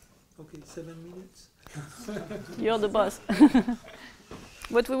okay, 7 minutes. You're the boss.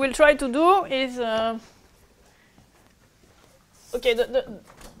 What we will try to do is okay,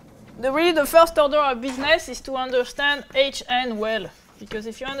 really the first order of business is to understand Hn well, because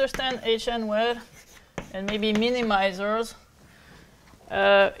if you understand Hn well, and maybe minimizers,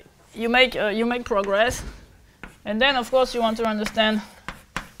 you make progress, and then of course you want to understand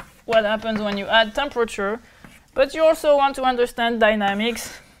what happens when you add temperature, but you also want to understand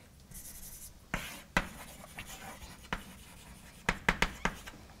dynamics.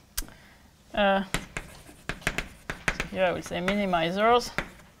 Here I will say minimizers,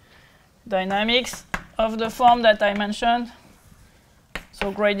 dynamics of the form that I mentioned. So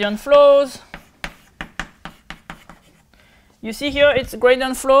gradient flows. You see here it's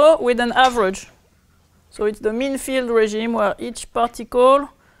gradient flow with an average. So it's the mean field regime where each particle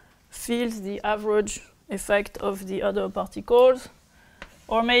feels the average effect of the other particles.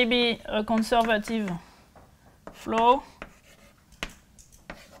 Or maybe a conservative flow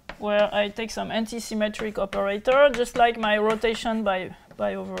where I take some anti-symmetric operator, just like my rotation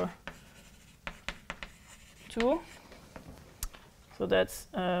by over 2. So that's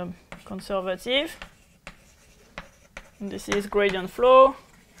conservative. And this is gradient flow.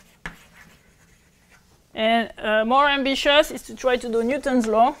 And more ambitious is to try to do Newton's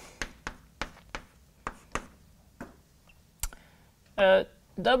law.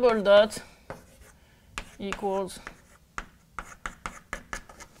 Double dot equals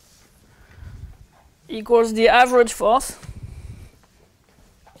the average force.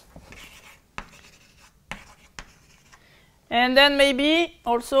 And then maybe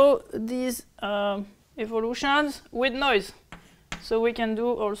also these evolutions with noise. So we can do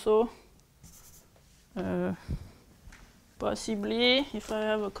also Possibly, if I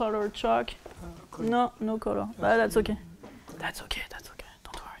have a color chalk. No, no color. That's okay. That's okay, that's okay.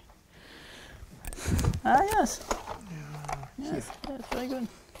 Don't worry. Ah, yes. Yes, that's very good.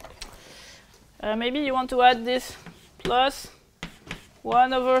 Maybe you want to add this plus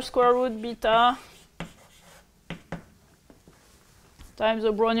 1 over square root beta times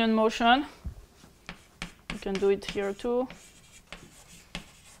the Brownian motion. You can do it here too.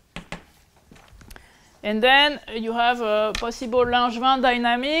 And then you have a possible Langevin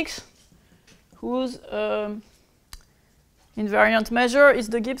dynamics whose invariant measure is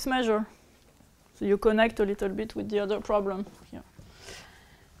the Gibbs measure. So you connect a little bit with the other problem here.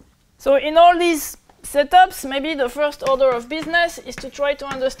 So in all these setups, maybe the first order of business is to try to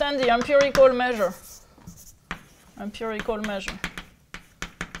understand the empirical measure. Empirical measure.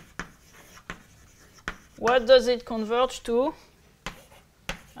 What does it converge to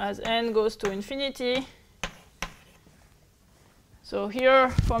as n goes to infinity? So here,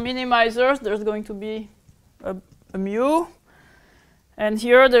 for minimizers, there's going to be a mu. And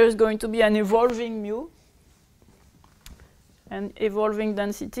here, there's going to be an evolving mu, an evolving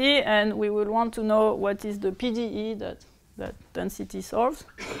density. And we will want to know what is the PDE that density solves.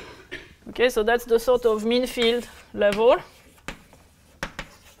 OK, so that's the sort of mean field level,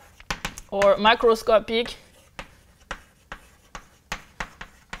 or macroscopic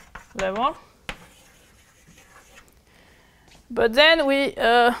level. But then we,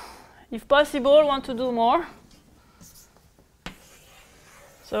 if possible, want to do more.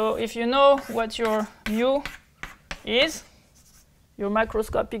 So if you know what your mu is, your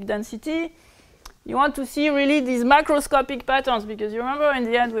macroscopic density, you want to see really these macroscopic patterns, because you remember in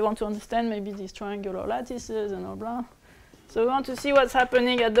the end we want to understand maybe these triangular lattices and all blah. So we want to see what's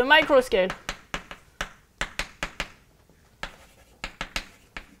happening at the microscale.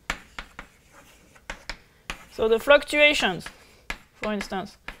 So the fluctuations, for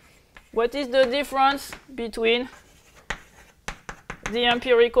instance. What is the difference between the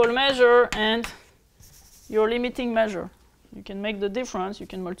empirical measure and your limiting measure? You can make the difference. You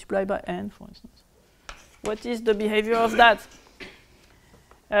can multiply by n, for instance. What is the behavior of that?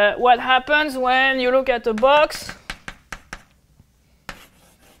 What happens when you look at a box?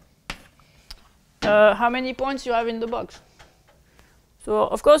 How many points you have in the box? So,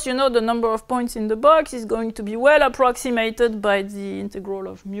 of course, you know the number of points in the box is going to be well approximated by the integral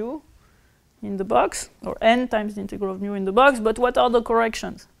of mu in the box, or n times the integral of mu in the box. But what are the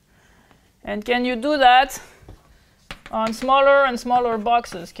corrections? And can you do that on smaller and smaller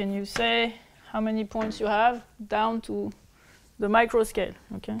boxes? Can you say how many points you have down to the microscale?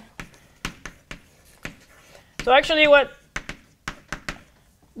 Okay. So actually, what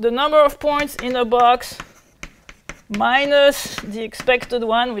the number of points in a box minus the expected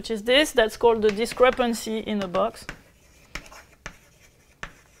one, which is this, that's called the discrepancy in a box.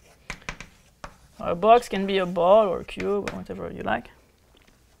 A box can be a ball or a cube or whatever you like.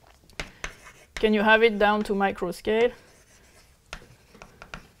 Can you have it down to microscale?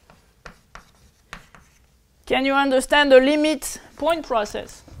 Can you understand the limit point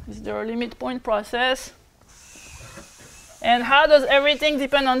process? Is there a limit point process? And how does everything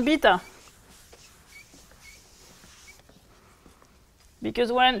depend on beta?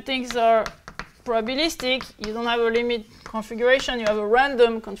 Because when things are probabilistic, you don't have a limit configuration, you have a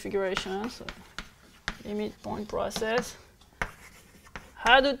random configuration. So limit point process.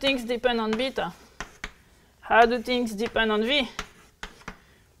 How do things depend on beta? How do things depend on V?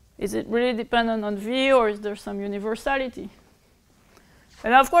 Is it really dependent on V, or is there some universality?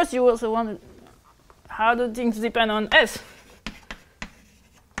 And of course, you also wonder, how do things depend on S?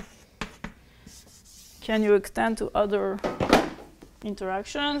 Can you extend to other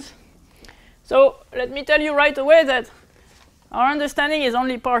interactions? So let me tell you right away that our understanding is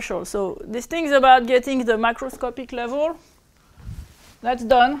only partial. So these things about getting the macroscopic level, that's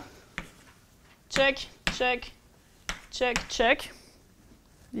done. Check, check, check, check.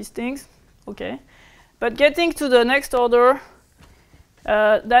 These things, OK. But getting to the next order,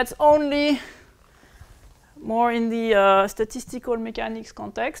 that's only more in the statistical mechanics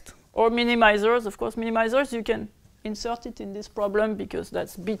context, or minimizers. Of course, minimizers, you can insert it in this problem because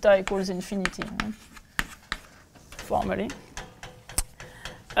that's beta equals infinity, right? Formally.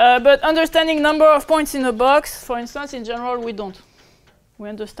 But understanding number of points in a box, for instance, in general, we don't. We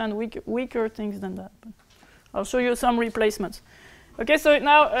understand weaker things than that. But I'll show you some replacements. OK, so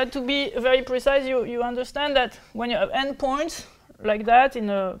now to be very precise, you understand that when you have n points like that in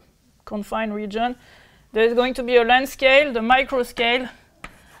a confined region, there's going to be a length scale. The microscale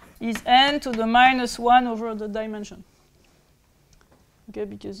is n to the -1 over the dimension. okay,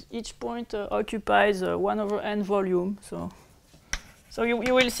 because each point occupies 1/n volume. So you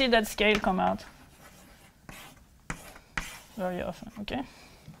will see that scale come out very often, okay?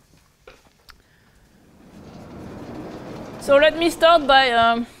 So let me start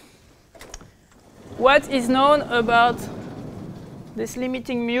by what is known about this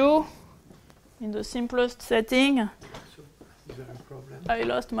limiting mu in the simplest setting. So, is there a problem? I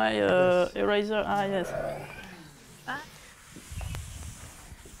lost my eraser. Ah, yes.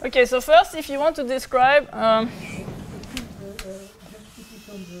 Okay, so first, if you want to describe...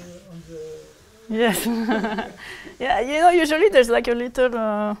 Yes. Yeah, you know, usually there's like a little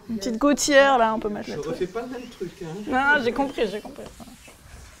une petite gouttière là, on peut mettre. Je refais pas le même truc, hein. Non, j'ai compris, j'ai compris.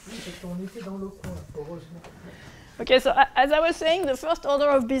 On était dans le coin, heureusement. Okay, so as I was saying, the first order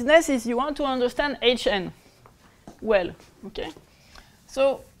of business is you want to understand Hn well. Okay,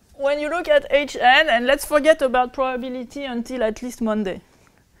 so when you look at Hn, and let's forget about probability until at least Monday.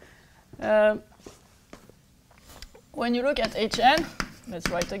 When you look at Hn, let's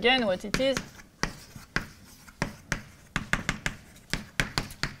write again what it is.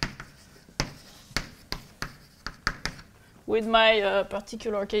 With my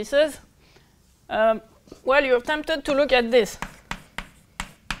particular cases, well, you're tempted to look at this.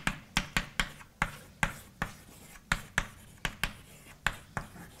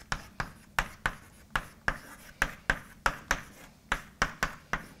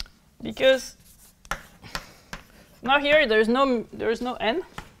 Because now here there is no n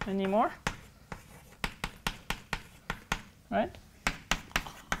anymore, right?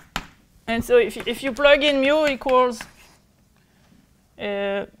 And so if you plug in mu equals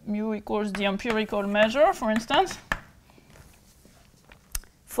the empirical measure, for instance,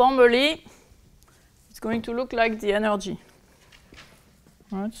 formally it's going to look like the energy.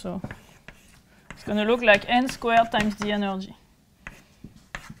 Right, so it's going to look like n squared times the energy.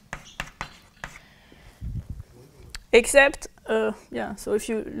 Except, yeah, so if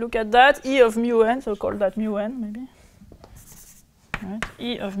you look at that, E of mu n, so call that mu n maybe. Right,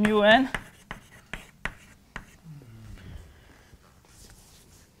 E of mu n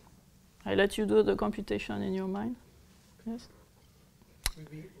I let you do the computation in your mind. Yes? We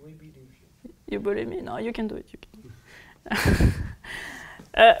believe you. You believe me? No, you can do it. You can do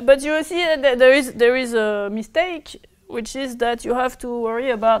it. But you will see that there is a mistake, which is that you have to worry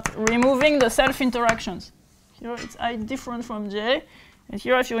about removing the self-interactions. Here it's I different from J, and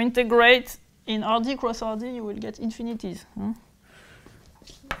here if you integrate in RD cross RD, you will get infinities.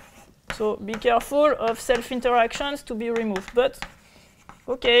 So be careful of self-interactions to be removed. But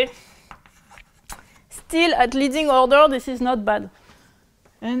okay. Still, at leading order, this is not bad.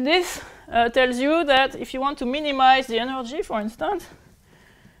 And this tells you that if you want to minimize the energy, for instance,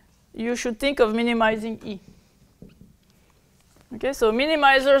 you should think of minimizing E. Okay, so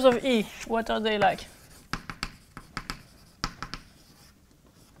minimizers of E, what are they like?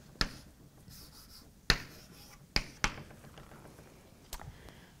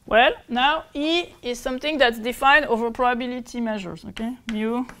 Well, now E is something that's defined over probability measures, okay?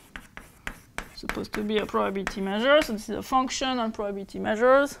 Mu supposed to be a probability measure, so this is a function on probability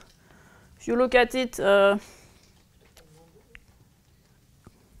measures. If you look at it,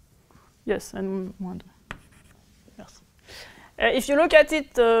 yes, and one. Yes. If you look at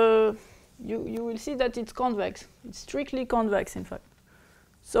it, you will see that it's convex. It's strictly convex, in fact.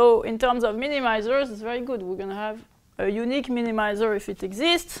 So in terms of minimizers, it's very good. We're going to have a unique minimizer if it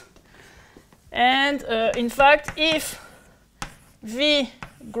exists. And in fact, if V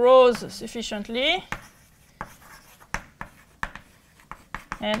grows sufficiently,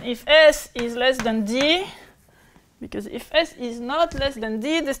 and if S is less than D, because if S is not less than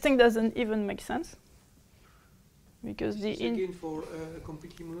D, this thing doesn't even make sense. Because the again for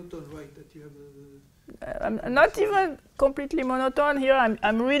completely monotone, right? That you have I'm not even completely monotone here.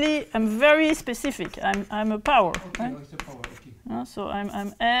 I'm very specific. I'm a power. Okay, right? it's a power. Okay. So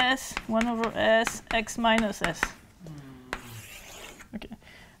I'm S 1 over S x minus S. Okay.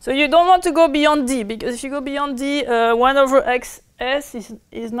 So you don't want to go beyond D, because if you go beyond D, 1 over x S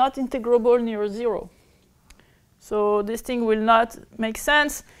is not integrable near 0. So this thing will not make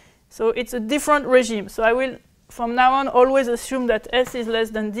sense. So it's a different regime. So I will, from now on, always assume that S is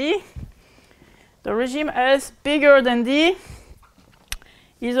less than D. The regime S bigger than D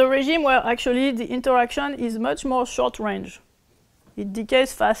is a regime where actually the interaction is much more short range. It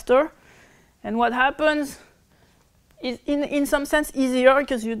decays faster. And what happens is in some sense easier,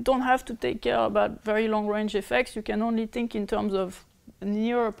 because you don't have to take care about very long range effects. You can only think in terms of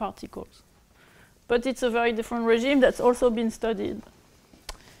near particles. But it's a very different regime that's also been studied.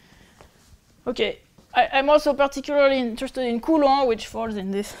 Okay, I'm also particularly interested in Coulomb, which falls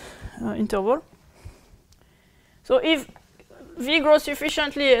in this interval. So if V grows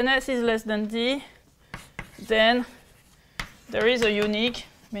sufficiently and S is less than D, then there is a unique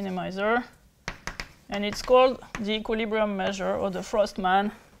minimizer, and it's called the equilibrium measure, or the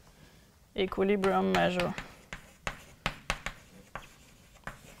Frostman equilibrium measure.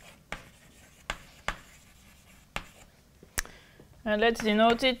 And let's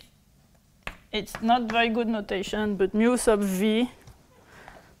denote it. It's not very good notation, but mu sub V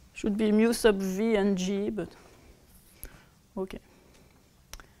should be mu sub V and G, but okay.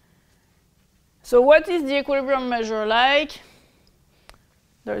 So what is the equilibrium measure like?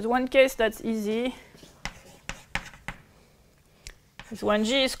 There's one case that's easy. It's when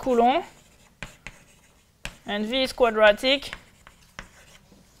G is Coulomb and V is quadratic.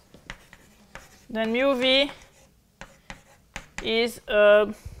 Then mu V is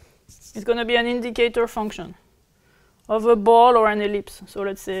it's going to be an indicator function of a ball or an ellipse. So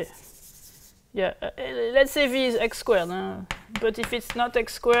let's say, let's say V is x squared. But if it's not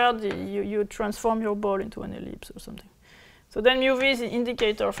x squared, you transform your ball into an ellipse or something. So then mu V is the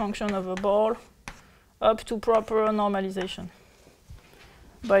indicator function of a ball up to proper normalization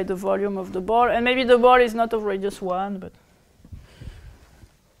by the volume of the ball. And maybe the ball is not of radius 1, but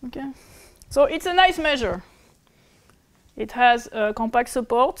okay. So it's a nice measure. It has a compact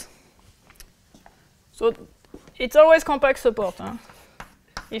support. So it's always compact support.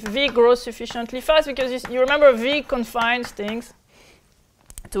 If V grows sufficiently fast, because you remember V confines things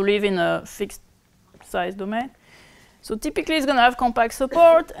to live in a fixed size domain. So typically it's going to have compact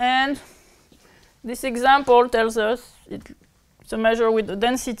support, and this example tells us it's a measure with the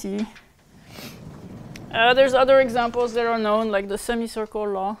density. There's other examples that are known, like the semicircle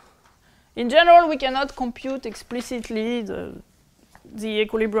law. In general, we cannot compute explicitly the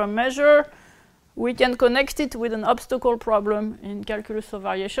equilibrium measure. We can connect it with an obstacle problem in calculus of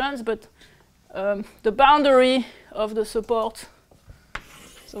variations, but the boundary of the support,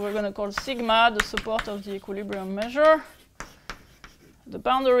 so we're going to call sigma the support of the equilibrium measure. The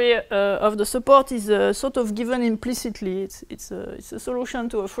boundary of the support is sort of given implicitly. It's a solution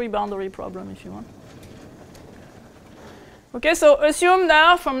to a free boundary problem, if you want. Okay, so assume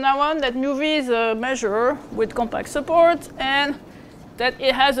now, from now on, that mu V is a measure with compact support, and that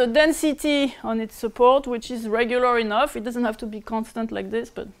it has a density on its support which is regular enough. It doesn't have to be constant like this,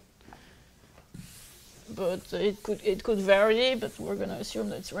 but it could vary, but we're going to assume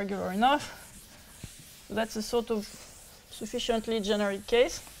that it's regular enough. So that's a sort of sufficiently generic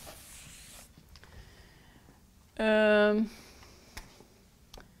case. And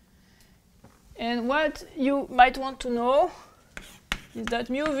what you might want to know is that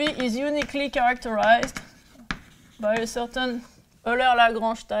mu V is uniquely characterized by a certain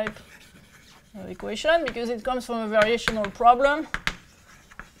Euler-Lagrange type equation, because it comes from a variational problem.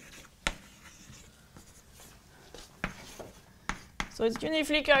 So it's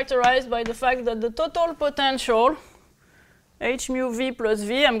uniquely characterized by the fact that the total potential H mu V plus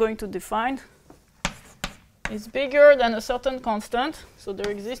V, I'm going to define, is bigger than a certain constant. So there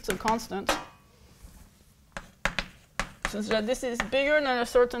exists a constant such that this is bigger than a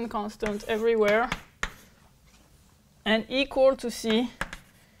certain constant everywhere and equal to C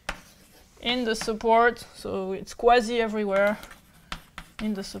in the support. So it's quasi everywhere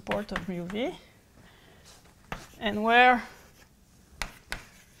in the support of mu V. And where,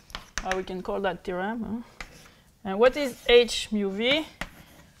 we can call that theorem. And what is H mu V?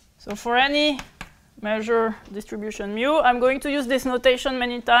 So for any measure distribution mu, I'm going to use this notation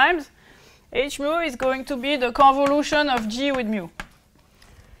many times. H mu is going to be the convolution of G with mu.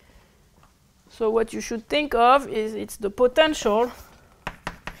 So what you should think of is it's the potential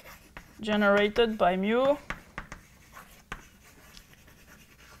generated by mu.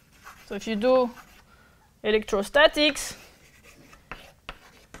 So if you do electrostatics,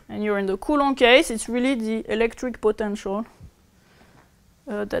 and you're in the Coulomb case, it's really the electric potential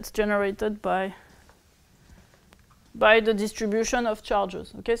that's generated by the distribution of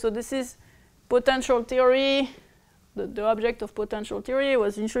charges. Okay, so this is potential theory. The object of potential theory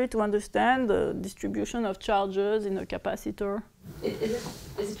was initially to understand the distribution of charges in a capacitor. Is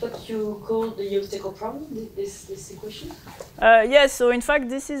it what you call the obstacle problem, this equation? Yes, so in fact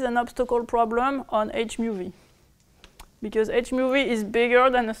this is an obstacle problem on H mu V. Because H mu V is bigger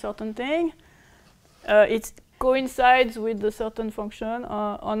than a certain thing. It coincides with the certain function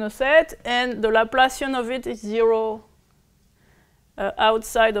on a set, and the Laplacian of it is 0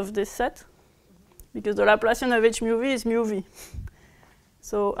 outside of this set. Because the Laplacian of H mu V is mu V.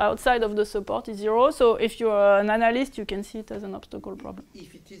 So outside of the support is 0. So if you're an analyst, you can see it as an obstacle problem.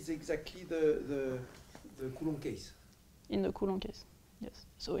 If it is exactly the Coulomb case. In the Coulomb case, yes.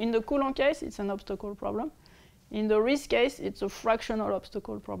 So in the Coulomb case, it's an obstacle problem. In the risk case, it's a fractional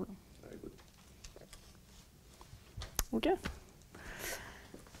obstacle problem. Very good. Okay.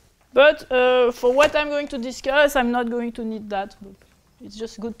 But for what I'm going to discuss, I'm not going to need that. But it's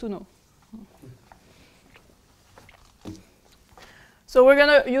just good to know. So we're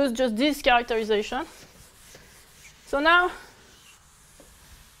going to use just this characterization. So now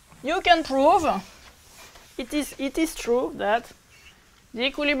you can prove it is true that the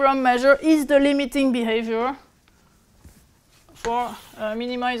equilibrium measure is the limiting behavior for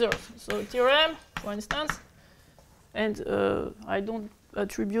minimizers. So theorem, for instance, and I don't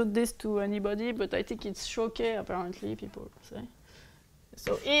attribute this to anybody, but I think it's Choquet, apparently, people say.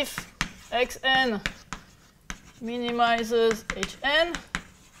 So if xn minimizes hn,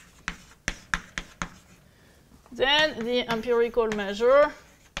 then the empirical measure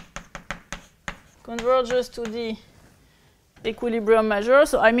converges to the equilibrium measure.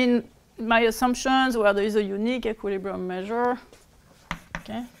 So I mean my assumptions where there is a unique equilibrium measure,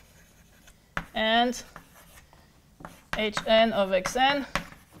 okay, and hn of xn,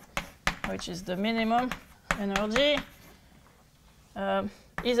 which is the minimum energy,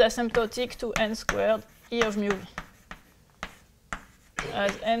 is asymptotic to n squared E of mu v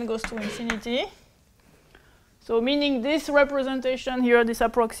as n goes to infinity. So meaning this representation here, this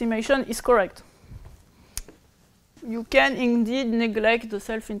approximation, is correct. You can indeed neglect the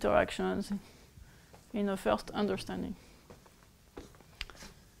self-interactions in a first understanding.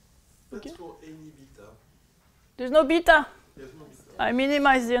 That's okay. for any beta. There's no beta. There's no beta. I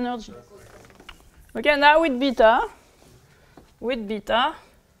minimize the energy. Okay, now with beta,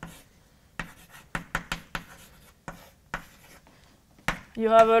 you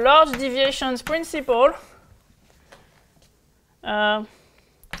have a large deviations principle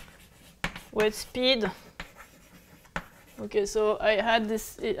with speed. Okay, so I had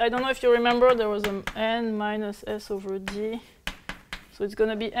this, I don't know if you remember, there was an n minus s over d. So it's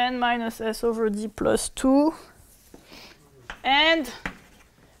going to be n minus s over d plus 2. And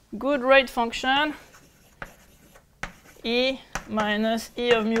good rate function, e minus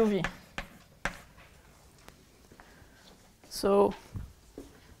e of mu v. So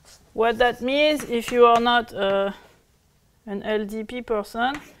what that means, if you are not an LDP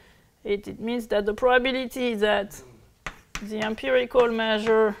person, it means that the probability that the empirical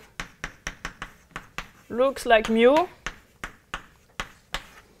measure looks like mu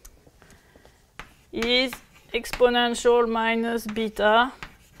is exponential minus beta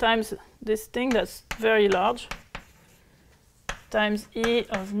times this thing that's very large times e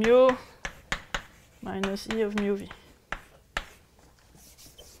of mu minus e of mu v.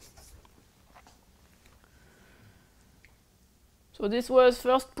 So this was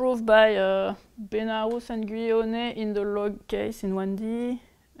first proved by Benarous and Guyonnet in the log case in 1D,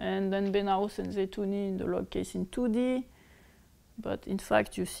 and then Benarous and Zetouni in the log case in 2D. But in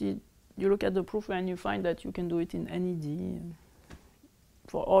fact, you look at the proof and you find that you can do it in any D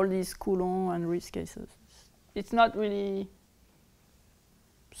for all these Coulomb and risk cases. It's not really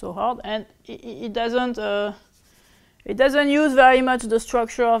so hard, and it doesn't use very much the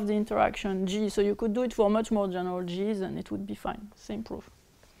structure of the interaction G, so you could do it for much more general G's and it would be fine. Same proof.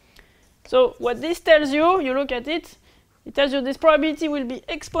 So what this tells you, you look at it, it tells you this probability will be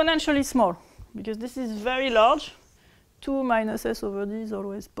exponentially small because this is very large. 2 minus s over d is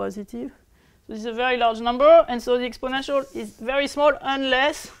always positive. So this is a very large number, and so the exponential is very small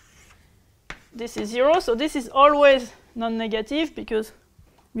unless this is 0. So this is always non-negative because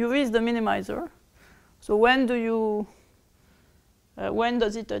mu v is the minimizer. So when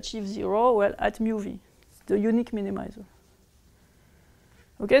does it achieve 0? Well, at mu v, it's the unique minimizer.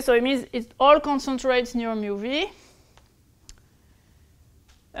 Okay, so it means it all concentrates near mu v.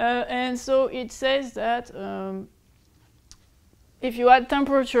 And so it says that if you add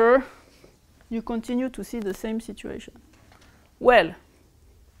temperature, you continue to see the same situation. Well,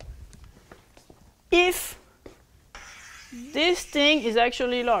 if this thing is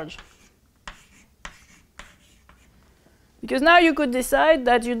actually large, because now you could decide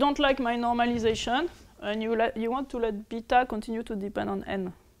that you don't like my normalization and you want to let beta continue to depend on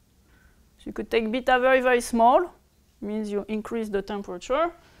n. So you could take beta very, very small, means you increase the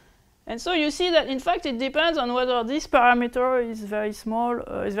temperature. And so you see that in fact it depends on whether this parameter is very small,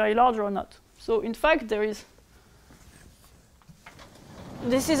 is very large or not. So in fact this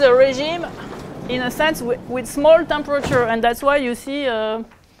is a regime in a sense with small temperature, and that's why you see the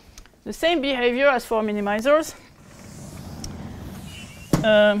same behavior as for minimizers.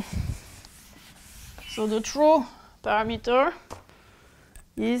 So the true parameter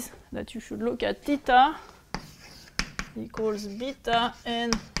is that you should look at theta equals beta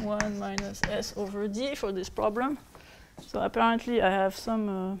n1 minus s over d for this problem. So apparently I have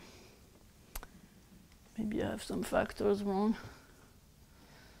some, maybe I have some factors wrong.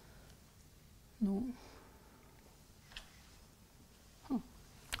 No.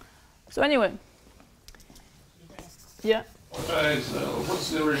 So anyway, yeah. What's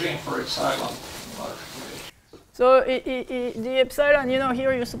the regime for epsilon? So the epsilon, you know,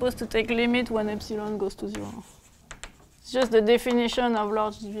 here you're supposed to take limit when epsilon goes to 0. It's just the definition of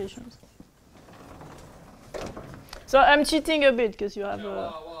large deviations. So I'm cheating a bit because you have.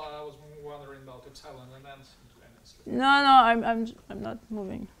 Well, I was wondering about epsilon and then. No, I'm not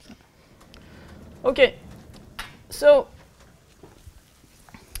moving. Okay, so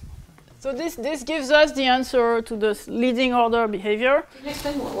this gives us the answer to the leading order behavior. Can you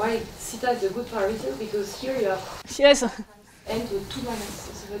explain why theta is a good parameter? Because here you have yes. n with 2 minus.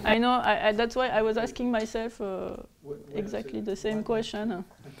 I know. That's why I was asking myself exactly the same question.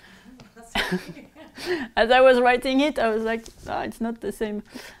 As I was writing it, I was like, it's not the same.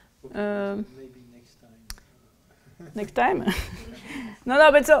 Maybe next time. Next time?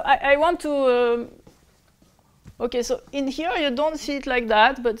 No, but so I want to... okay, so in here you don't see it like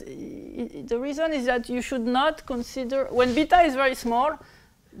that, but the reason is that you should not consider... When beta is very small,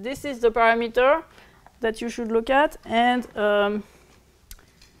 this is the parameter that you should look at. And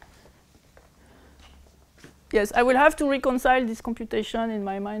yes, I will have to reconcile this computation in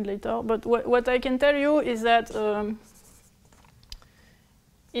my mind later. But what I can tell you is that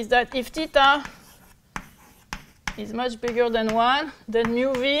if theta is much bigger than 1, then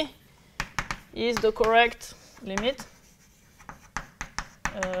mu v is the correct limit.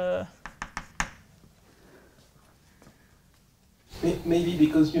 Maybe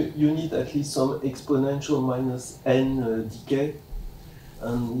because you need at least some exponential minus n decay.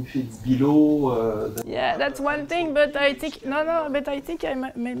 And if it's below, yeah, that's one thing. But I think but I think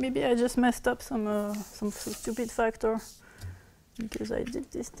maybe I just messed up some stupid factor because I did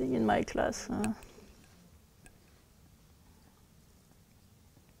this thing in my class.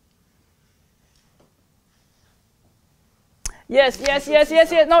 Yes.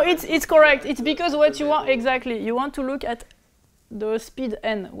 No, it's correct. It's because what you want exactly. You want to look at the speed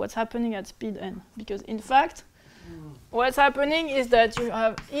n. What's happening at speed n? Because in fact. What's happening is that you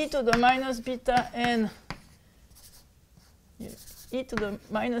have e to the minus beta n, e to the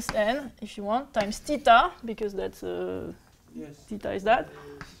minus n, if you want, times theta, because that's theta is that,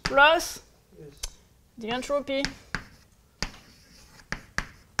 plus the entropy.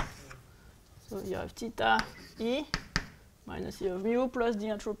 So you have theta e minus e of mu plus the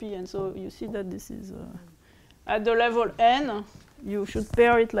entropy, and so you see that this is at the level n, you should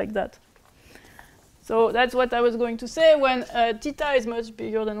pair it like that. So that's what I was going to say. When theta is much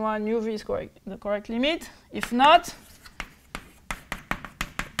bigger than 1, mu v is the correct limit. If not,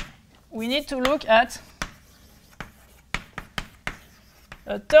 we need to look at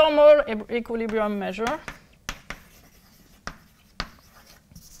a thermal equilibrium measure.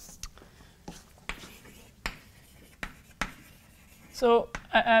 So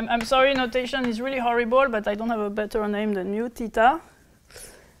I'm sorry, notation is really horrible, but I don't have a better name than mu theta.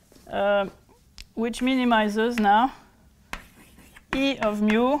 Which minimizes now e of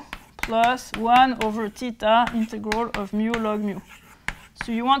mu plus 1 over theta integral of mu log mu.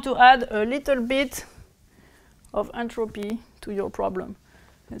 So you want to add a little bit of entropy to your problem.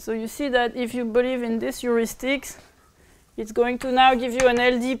 And so you see that if you believe in this heuristics, it's going to now give you an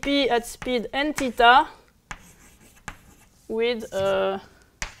LDP at speed n theta with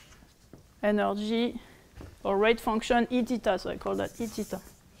energy or rate function e theta. So I call that e theta.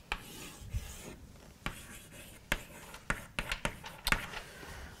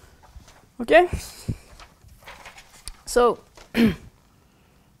 Okay, so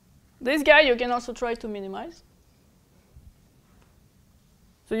this guy you can also try to minimize.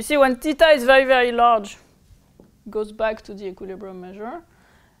 So you see when theta is very, very large, it goes back to the equilibrium measure.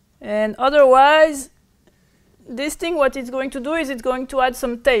 And otherwise, this thing, what it's going to do is it's going to add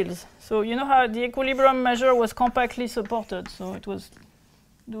some tails. So you know how the equilibrium measure was compactly supported. So it was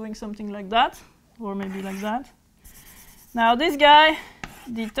doing something like that, or maybe like that. Now this guy,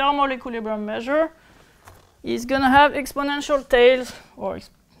 the thermal equilibrium measure, is going to have exponential tails, or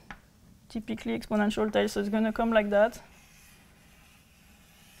typically exponential tails, so it's going to come like that.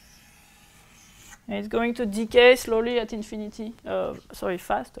 And it's going to decay slowly at infinity,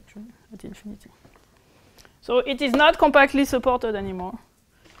 fast actually, at infinity. So it is not compactly supported anymore.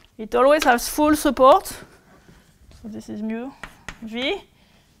 It always has full support. So this is mu v.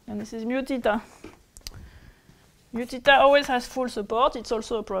 and this is mu theta. Mu theta always has full support. It's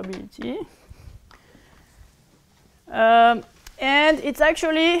also a probability. And it's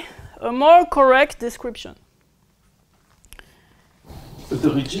actually a more correct description. But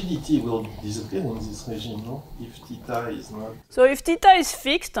the rigidity will disappear in this regime, no? If theta is not... So if theta is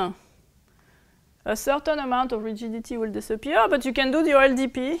fixed, a certain amount of rigidity will disappear, but you can do your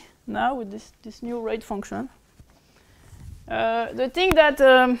LDP now with this new rate function. The thing that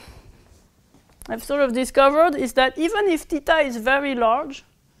I've sort of discovered is that even if theta is very large,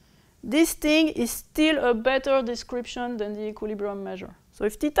 this thing is still a better description than the equilibrium measure. So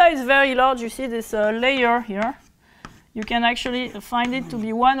if theta is very large, you see this layer here. You can actually find it to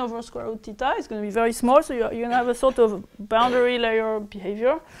be 1 over square root theta. It's going to be very small, so you're going to have a sort of boundary layer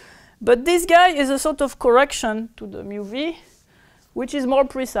behavior. But this guy is a sort of correction to the mu v, which is more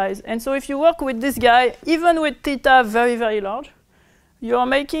precise. And so if you work with this guy, even with theta very, very large, you're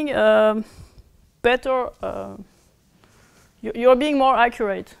making better, you're being more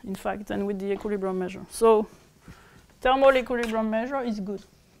accurate, in fact, than with the equilibrium measure. So thermal equilibrium measure is good.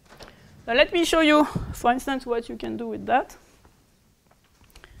 Now let me show you, for instance, what you can do with that.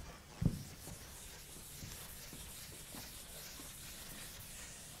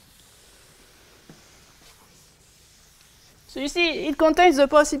 So you see, it contains the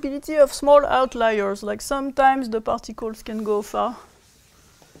possibility of small outliers, like sometimes the particles can go far.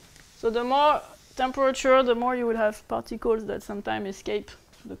 So the more temperature, the more you will have particles that sometimes escape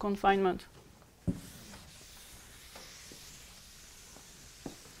the confinement.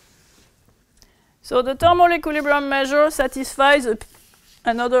 So the thermal equilibrium measure satisfies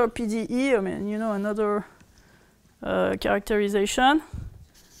another PDE, I mean, you know, another characterization,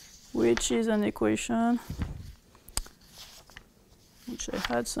 which is an equation which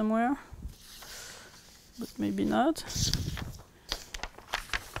I had somewhere, but maybe not.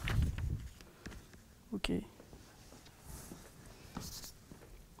 Okay.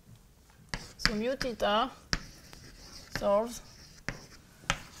 So mu theta solves.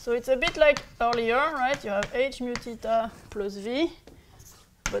 So it's a bit like earlier, right? You have h mu theta plus v,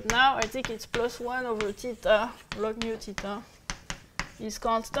 but now I think it's plus 1 over theta log mu theta is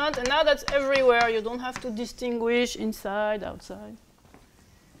constant, and now that's everywhere. You don't have to distinguish inside, outside.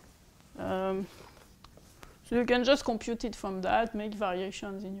 So you can just compute it from that, make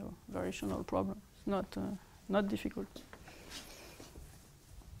variations in your variational problem. It's not difficult.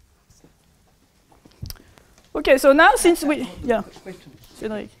 Okay, so now since we, yeah,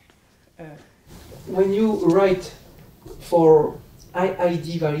 Cédric. When you write for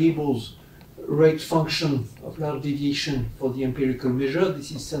IID variables rate function of large deviation for the empirical measure,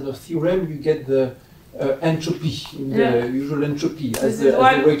 this is kind of theorem, you get the entropy, the usual entropy as the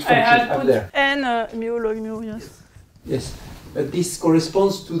rate function up there. N mu log mu, yes. Yes, but this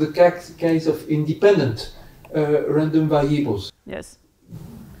corresponds to the case of independent random variables. Yes.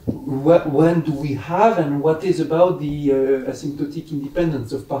 When do we have, and what is about the asymptotic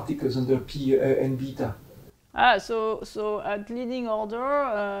independence of particles under P and beta? So at leading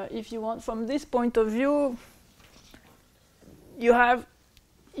order, if you want, from this point of view, you have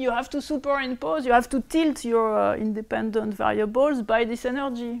to superimpose, you have to tilt your independent variables by this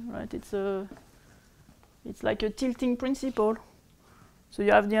energy, right? It's like a tilting principle. So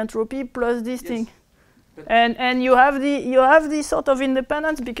you have the entropy plus this thing. And you have the sort of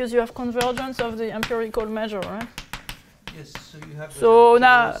independence because you have convergence of the empirical measure, right? Yes, so you have. So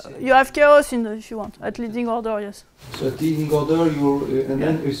now you have chaos in the, if you want, at leading order, yes. So at leading order,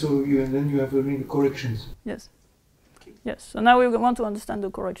 then you have the corrections. Yes. Okay. Yes. So now we want to understand the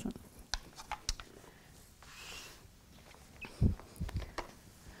correction.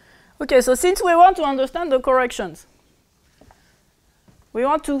 Okay. So since we want to understand the corrections, we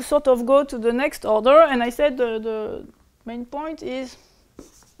want to sort of go to the next order, and I said the main point is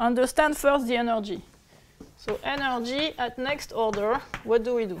understand first the energy. So energy at next order, what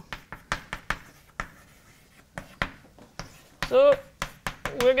do we do? So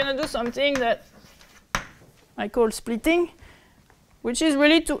we're going to do something that I call splitting, which is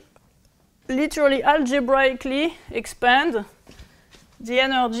really to literally algebraically expand the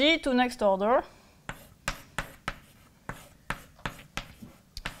energy to next order.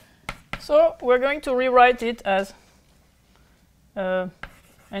 So we're going to rewrite it as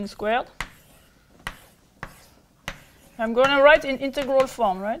n squared. I'm going to write in integral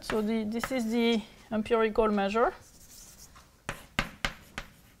form, right? So this is the empirical measure.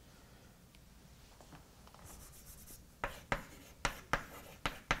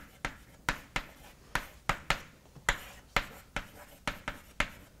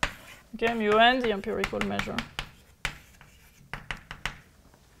 Okay, mu n, the empirical measure.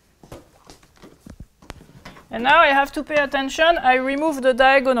 And now I have to pay attention. I remove the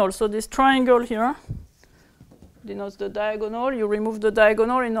diagonal. So this triangle here denotes the diagonal. You remove the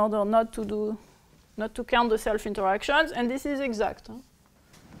diagonal in order not to count the self-interactions. And this is exact. Huh?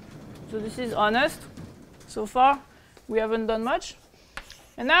 So this is honest. So far, we haven't done much.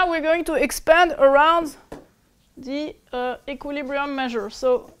 And now we're going to expand around the equilibrium measure.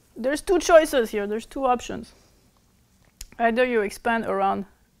 So there's two choices here. There's two options. Either you expand around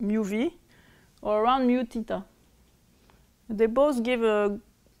mu v or around mu theta. They both give a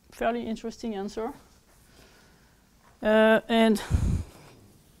fairly interesting answer. And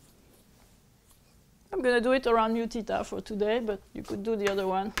I'm going to do it around mu theta for today, but you could do the other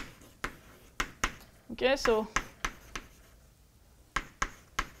one. Okay, so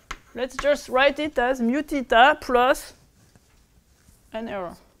let's just write it as mu theta plus an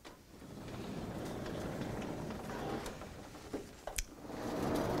error.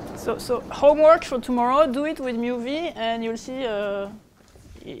 So homework for tomorrow, do it with mu v, and you'll see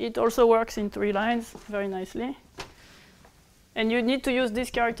it also works in 3 lines very nicely. And you need to use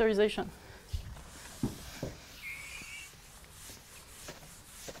this characterization.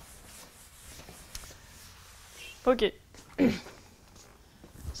 OK.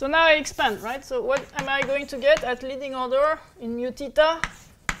 So now I expand, right? So what am I going to get at leading order in mu theta?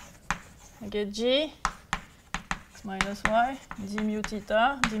 I get g minus y, d mu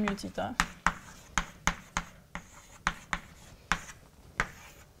theta, d mu theta.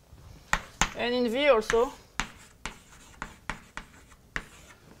 And in v also.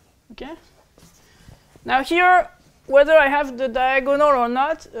 Okay. Now here, whether I have the diagonal or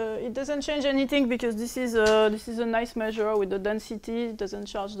not, it doesn't change anything because this is a nice measure with the density. It doesn't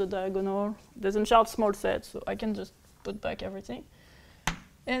charge the diagonal. It doesn't charge small sets, so I can just put back everything.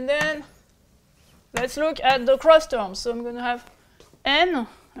 And then let's look at the cross terms. So I'm going to have n.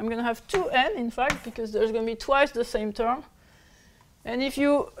 I'm going to have 2n, in fact, because there's going to be twice the same term. And if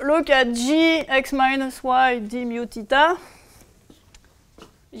you look at g x minus y d mu theta,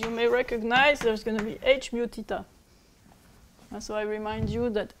 you may recognize there's going to be h mu theta. And so I remind you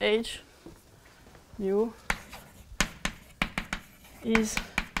that h mu is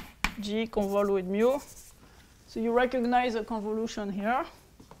g convol with mu. So you recognize a convolution here.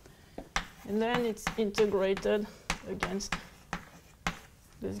 And then it's integrated against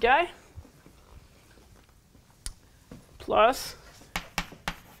this guy plus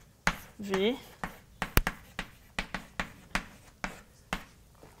v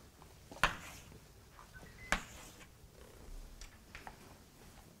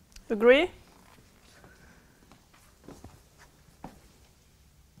agree?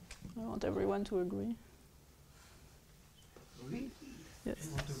 I want everyone to agree. Really? Yes.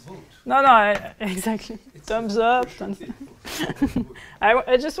 You want to vote? No, exactly. Thumbs up.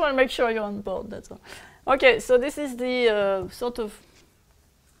 I just want to make sure you're on board, that's all. OK, so this is the sort of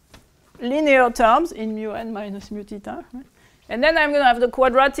linear terms in mu n minus mu theta. Right? And then I'm going to have the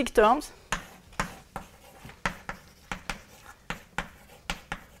quadratic terms.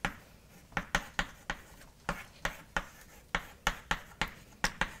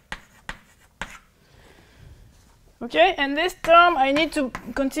 Okay, and this term I need to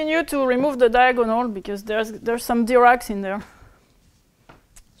continue to remove the diagonal because there's some Diracs in there.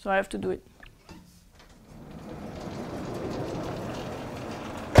 So I have to do it.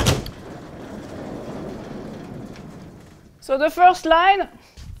 So the first line,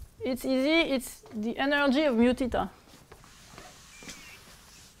 it's easy. It's the energy of mu theta.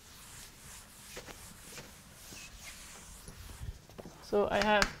 So I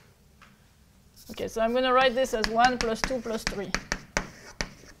have, OK, so I'm going to write this as 1 plus 2 plus 3.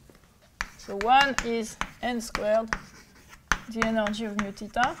 So 1 is n squared, the energy of mu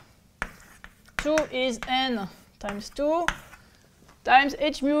theta. 2 is n times 2 times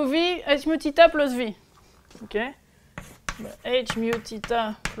h mu theta plus v. OK? But h mu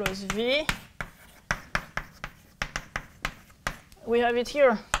theta plus v. We have it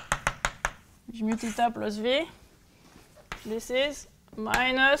here. H mu theta plus v. This is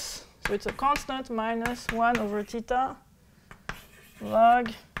minus, so it's a constant, minus 1 over theta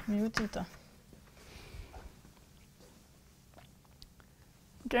log mu theta.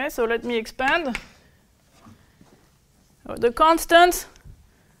 OK, so let me expand. The constants,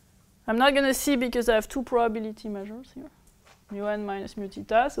 I'm not going to see because I have 2 probability measures here. Mu n minus mu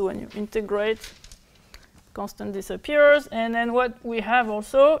theta. So when you integrate, constant disappears. And then what we have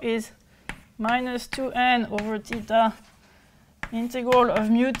also is minus 2n over theta integral of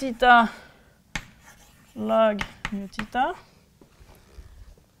mu theta log mu theta.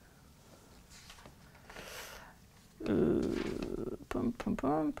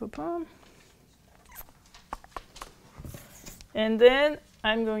 And then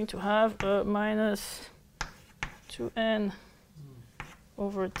I'm going to have a minus 2n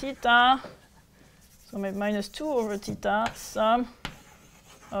over theta. So maybe minus 2 over theta sum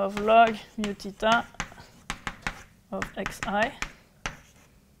of log mu theta of xi.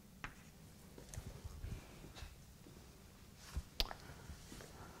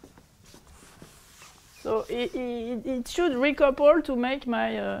 So it should recouple to make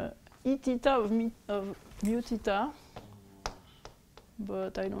my e theta of mu theta,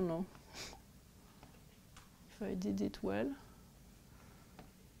 but I don't know if I did it well.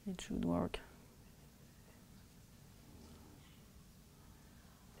 It should work.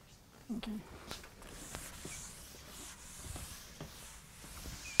 Okay.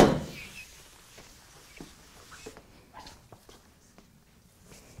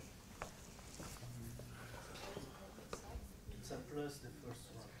 It's a plus the first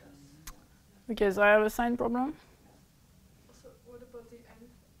one. Okay, so I have a sign problem. So what about the n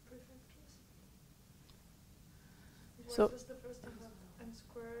prefactors? So What was the first one? N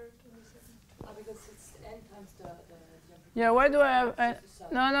squared and the second? Because it's n times the yeah, why do I have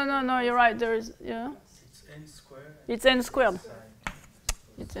no, you're right, there is, yeah. It's n squared. It's n squared.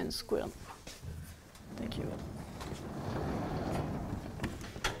 It's n squared. Thank you.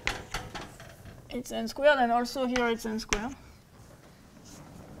 It's n squared, and also here it's n squared.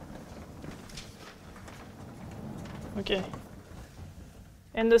 Okay.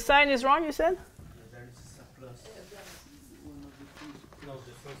 And the sign is wrong, you said? There is a plus. One of the two. No,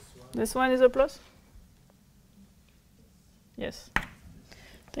 the first one. This one is a plus? Yes.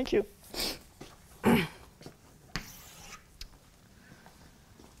 Thank you.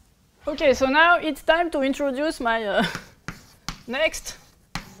 Okay, so now it's time to introduce my next.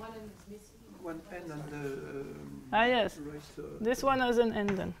 one n is missing. One n on the Yes. right. This one has an n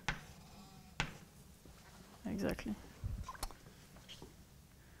then. Exactly.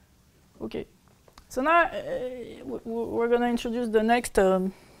 Okay. So now we're going to introduce the next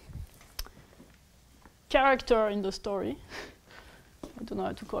character in the story. I don't know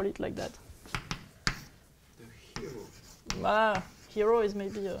how to call it like that. The hero. Hero is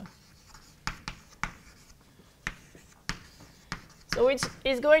maybe a... So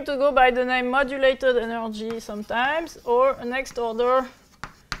it's going to go by the name modulated energy sometimes, or a next order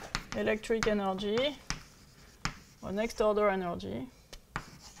electric energy, or next order energy.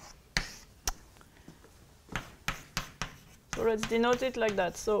 So let's denote it like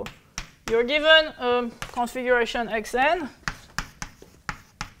that. So you're given a configuration xn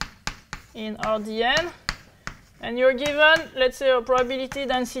in RDN, and you're given, let's say, a probability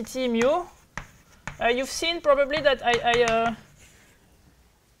density mu. You've seen probably that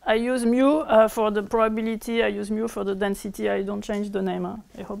I use mu for the probability, I use mu for the density. I don't change the name.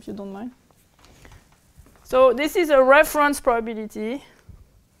 I hope you don't mind. So this is a reference probability.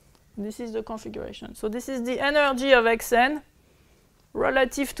 This is the configuration. So this is the energy of xn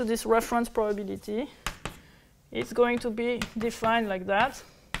relative to this reference probability. It's going to be defined like that.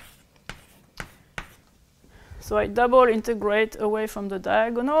 So I double integrate away from the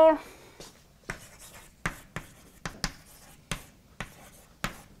diagonal.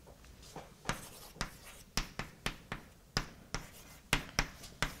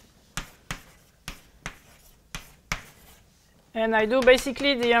 And I do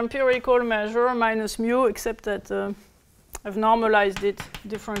basically the empirical measure minus mu, except that I've normalized it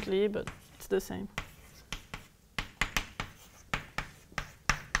differently, but it's the same.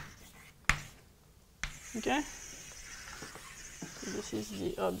 Okay? So this is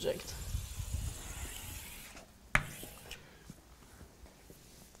the object.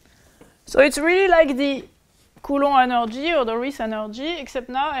 So it's really like the Coulomb energy or the Riss energy, except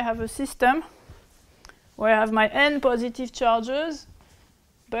now I have a system where I have my n positive charges,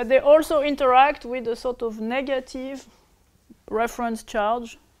 but they also interact with a sort of negative reference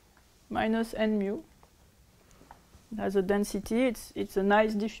charge minus n mu. It has a density, it's a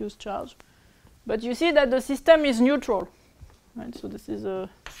nice diffuse charge. But you see that the system is neutral, right? So this is a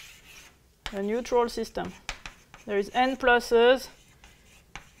neutral system. There is n pluses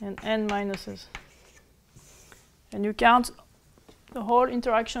and n minuses. And you count the whole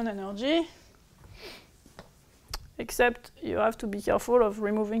interaction energy, except you have to be careful of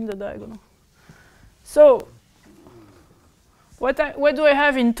removing the diagonal. So what do I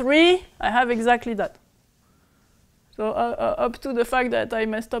have in 3? I have exactly that. So up to the fact that I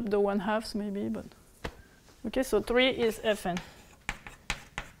messed up the 1/2 maybe, but okay, so 3 is Fn.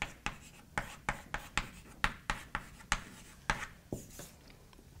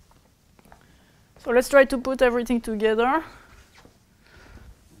 So let's try to put everything together.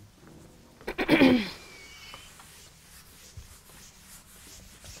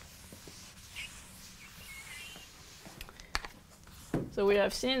 So we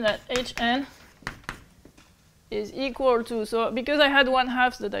have seen that Hn is equal to, so because I had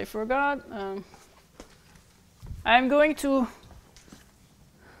 1/2 that I forgot, I'm going to,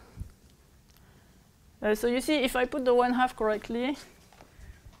 so you see, if I put the 1/2 correctly,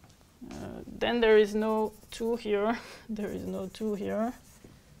 then there is no 2 here, there is no 2 here,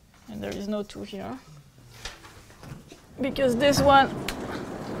 and there is no 2 here. Because this one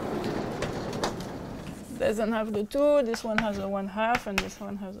doesn't have the 2, this one has a 1/2, and this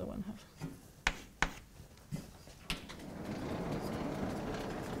one has a 1/2.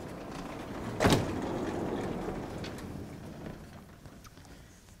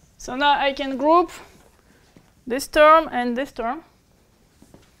 So now I can group this term and this term.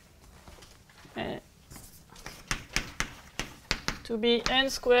 To be n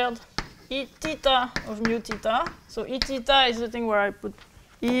squared e theta of mu theta. So e theta is the thing where I put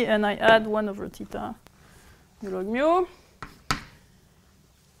e and I add 1/theta mu log mu.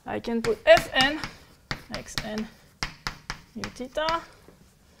 I can put fn xn mu theta.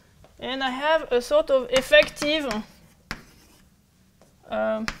 And I have a sort of effective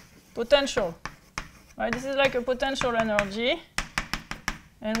potential. Right? This is like a potential energy.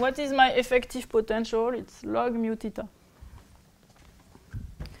 And what is my effective potential? It's log mu theta.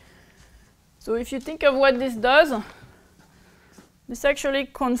 So if you think of what this does, this actually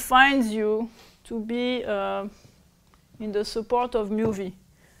confines you to be in the support of mu v.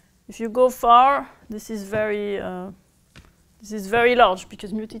 If you go far, this is very large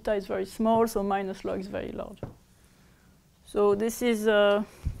because mu theta is very small, so minus log is very large. So this is a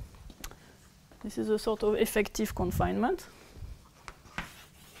sort of effective confinement.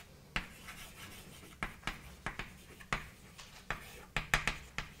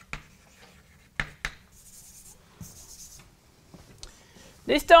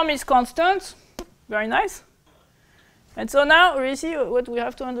 This term is constant, very nice. And so now, you see, what we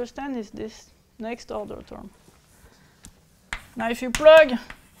have to understand is this next order term. Now, if you plug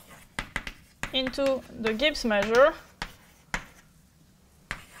into the Gibbs measure,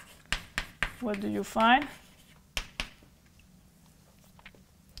 what do you find?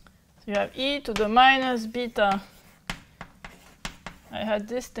 So you have e to the minus beta. I had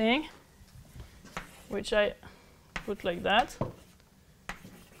this thing, which I put like that.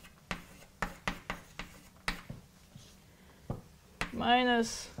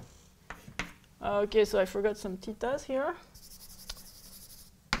 Minus, okay, so I forgot some thetas here.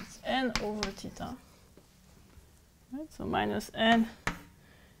 It's n over theta. Right, so minus n.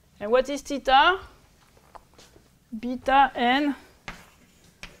 And what is theta? Beta n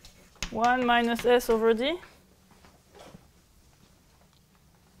 1 minus s over d.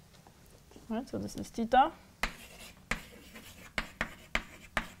 Right, so this is theta.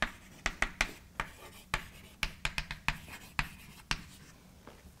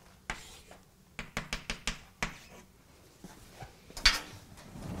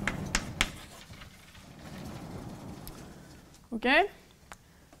 Okay,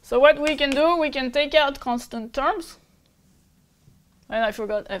 so what we can do, we can take out constant terms. And I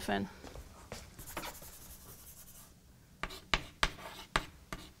forgot Fn.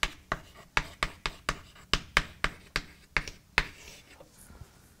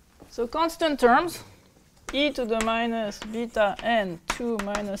 So constant terms, e to the minus beta n 2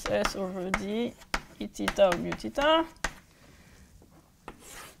 minus s over d e theta of mu theta.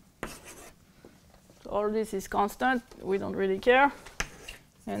 All this is constant, we don't really care.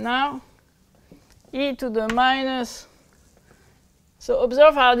 And now, e to the minus, so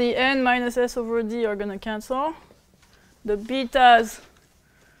observe how the n minus s over d are going to cancel. The betas,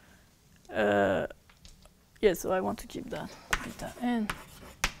 yes, so I want to keep that. Beta n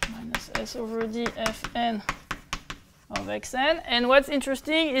minus s over d fn of xn. And what's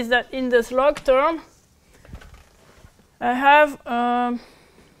interesting is that in this log term, I have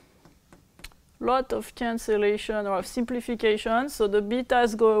lot of cancellation or of simplification. So the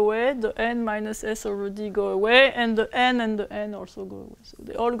betas go away, the n minus s over d go away, and the n also go away. So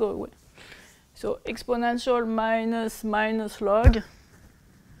they all go away. So exponential minus minus log,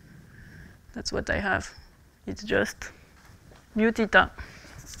 that's what I have. It's just mu theta.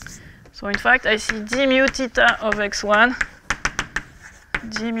 So in fact, I see d mu theta of x1,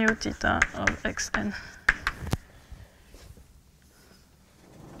 d mu theta of xn.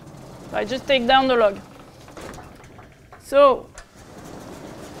 I just take down the log. So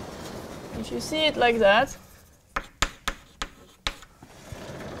if you see it like that,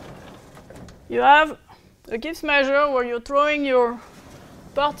 you have a Gibbs measure where you're throwing your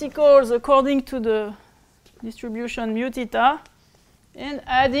particles according to the distribution mu theta and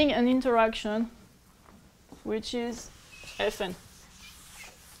adding an interaction which is Fn.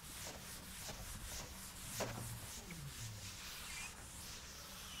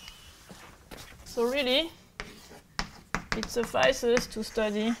 So really, it suffices to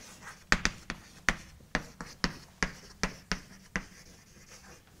study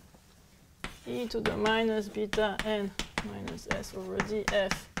e to the minus beta n minus s over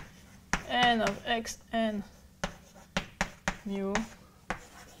df n of x n mu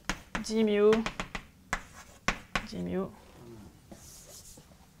d mu d mu.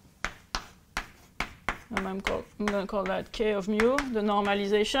 And I'm going to call that k of mu, the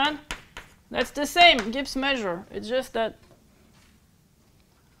normalization. That's the same Gibbs measure. It's just that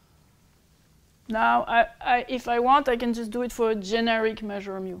now if I want, I can just do it for a generic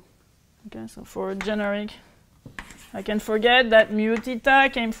measure mu. Okay, so for a generic, I can forget that mu theta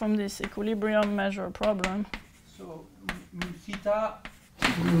came from this equilibrium measure problem. So mu theta,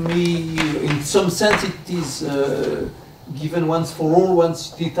 in some sense, it is given once for all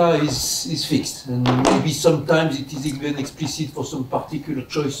once theta is fixed, and maybe sometimes it is even explicit for some particular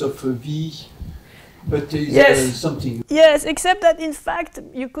choice of v, but yes, something. Yes, except that in fact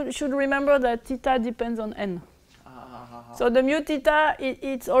you should remember that theta depends on n. So the mu theta,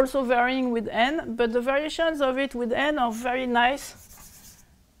 it's also varying with n, but the variations of it with n are very nice,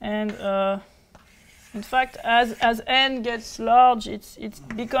 and in fact, as n gets large, it's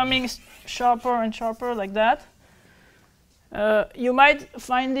becoming sharper and sharper like that. You might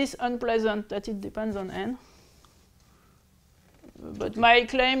find this unpleasant that it depends on n, but my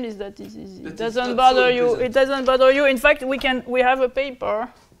claim is that it doesn't bother you. It doesn't bother you. In fact, we have a paper,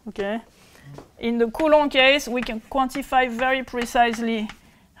 okay. In the Coulomb case, we can quantify very precisely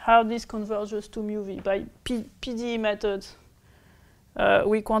how this converges to mu v by PDE methods.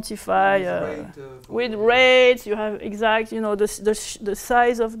 We quantify with rates. You have exact, the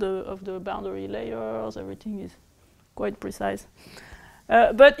size of the boundary layers. Everything is quite precise.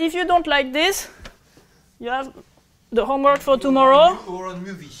 But if you don't like this, you have the homework for tomorrow. Or on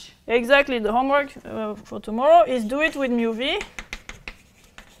mu v. Exactly. The homework for tomorrow is do it with mu v.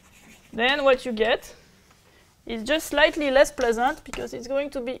 Then what you get is just slightly less pleasant because it's going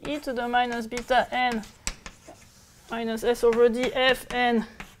to be e to the minus beta n minus s over df n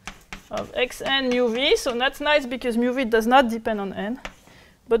of xn mu v. So that's nice because mu v does not depend on n.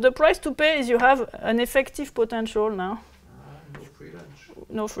 But the price to pay is you have an effective potential now. No free lunch.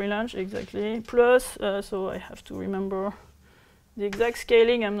 No free lunch, exactly. Plus, so I have to remember the exact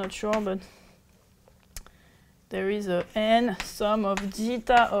scaling, I'm not sure, but there is a n sum of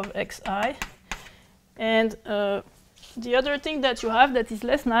zeta of xi. And the other thing that you have that is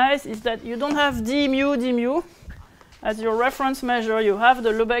less nice is that you don't have d mu as your reference measure. You have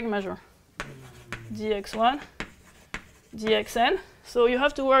the Lebesgue measure, dx1, dxn. So you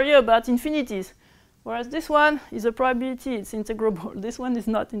have to worry about infinities. Whereas this one is a probability, it's integrable. This one is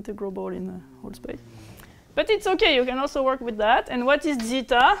not integrable in the whole space. But it's okay, you can also work with that. And what is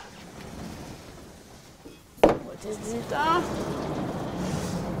zeta? What is zeta?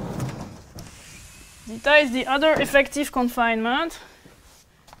 Zeta is the other effective confinement.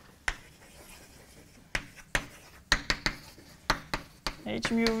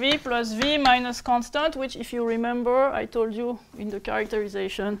 H mu v plus v minus constant, which if you remember, I told you in the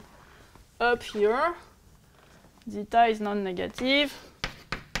characterization up here, zeta is non-negative,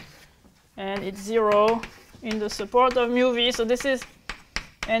 and it's 0 in the support of mu v. So this is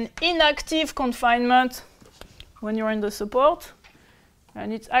an inactive confinement when you're in the support,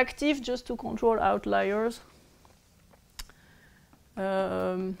 and it's active just to control outliers.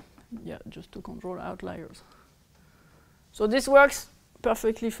 Yeah, just to control outliers. So this works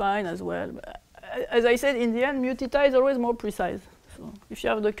perfectly fine as well. But as I said, in the end, mu theta is always more precise. So if you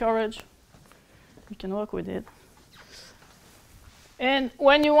have the courage, you can work with it. And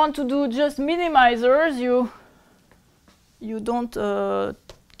when you want to do just minimizers, you don't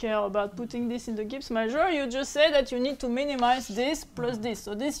care about putting this in the Gibbs measure. You just say that you need to minimize this plus this.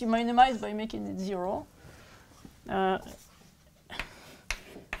 So this you minimize by making it 0.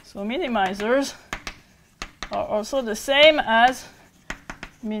 So minimizers are also the same as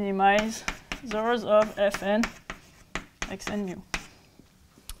minimizers of fn xn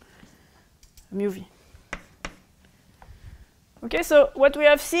mu v. Okay, so what we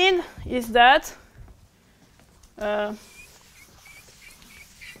have seen is that the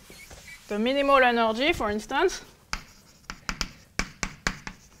minimal energy, for instance,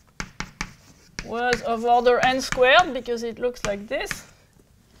 was of order n squared because it looks like this.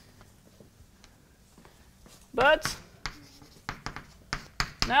 But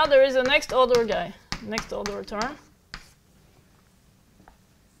now there is a next order guy, next order term.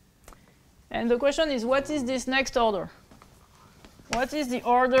 And the question is, what is this next order? What is the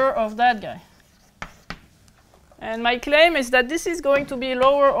order of that guy? And my claim is that this is going to be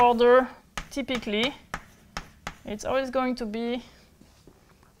lower order typically, it's always going to be,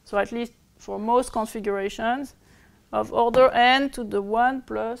 so at least for most configurations, of order n to the 1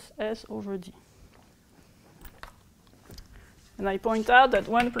 plus s over d. And I point out that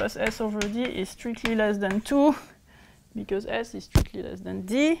 1 plus s over d is strictly less than 2, because s is strictly less than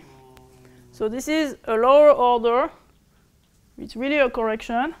d. So this is a lower order. It's really a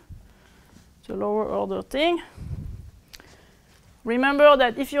correction. It's a lower order thing. Remember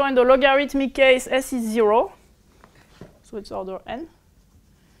that if you're in the logarithmic case, s is 0. So it's order n.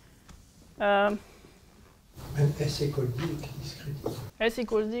 And S equals D is critical. S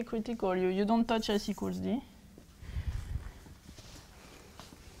equals D critical. You don't touch S equals D.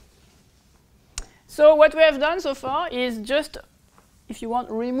 So what we have done so far is just, if you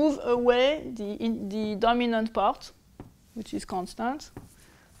want, remove away the dominant part, which is constant.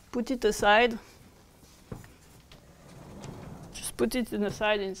 Put it aside. Just put it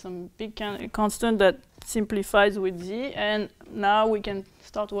aside in some big constant that simplifies with z, and now we can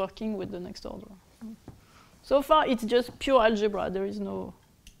start working with the next order. So far, it's just pure algebra. There is no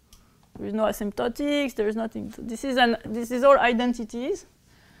asymptotics. There is nothing. So this is all identities.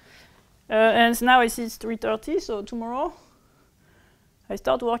 And now I see it's 3:30. So tomorrow, I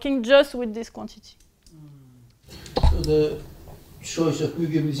start working just with this quantity. So the choice of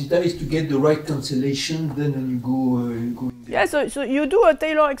Mugen zeta is to get the right cancellation. Then you go. Yeah. So you do a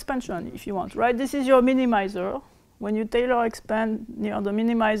Taylor expansion if you want, right? This is your minimizer. When you Taylor expand near the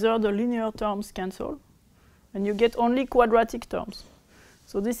minimizer, the linear terms cancel. And you get only quadratic terms.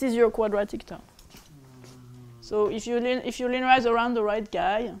 So this is your quadratic term. So if you linearize around the right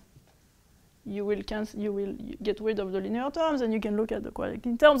guy, you will get rid of the linear terms, and you can look at the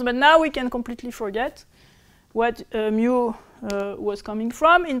quadratic terms. But now we can completely forget what mu was coming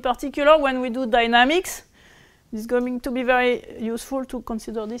from. In particular, when we do dynamics, it's going to be very useful to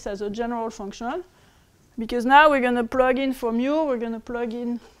consider this as a general function, because now we're going to plug in for mu, we're going to plug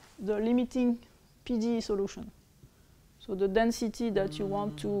in the limiting PDE solution. So the density that you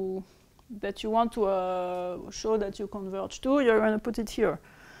want to show that you converge to, you're going to put it here.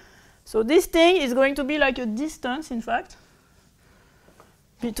 So this thing is going to be like a distance, in fact,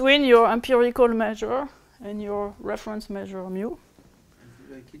 between your empirical measure and your reference measure mu.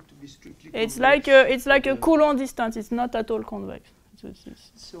 Like it to be strictly it's like a Coulomb distance. It's not at all convex.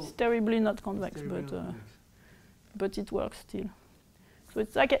 It's terribly not convex, but it works still. So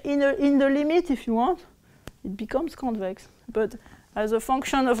it's like in the limit, if you want, it becomes convex. But as a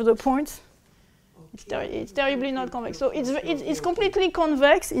function of the points, it's terribly not convex. So it's completely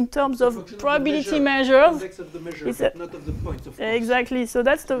convex in terms of probability measures. Convex of the measure, but not of the point, of course. Exactly. So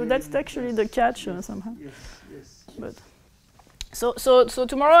that's actually the catch somehow. Yes. But so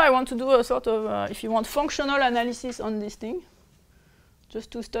tomorrow I want to do a sort of, if you want, functional analysis on this thing,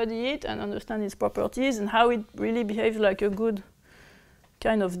 just to study it and understand its properties and how it really behaves like a good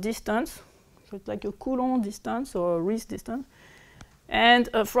kind of distance. So it's like a Coulomb distance or a Riesz distance. And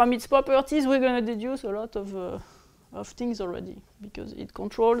from its properties, we're going to deduce a lot of things already, because it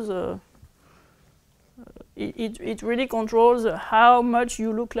controls, it really controls how much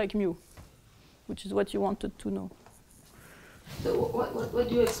you look like mu, which is what you wanted to know. So what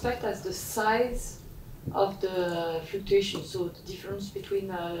do you expect as the size of the fluctuation? So the difference between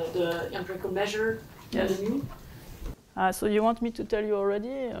the empirical measure and the mu? So you want me to tell you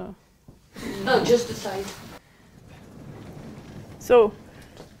already? No, just the size. So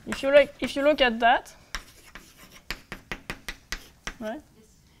if you look at that, right? Yes.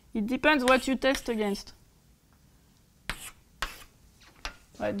 It depends what you test against.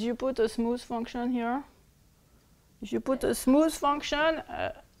 Right, do you put a smooth function here? If you put a smooth function,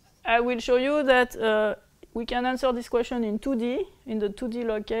 I will show you that we can answer this question in 2D, in the 2D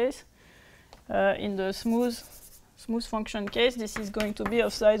log case. In the smooth function case, this is going to be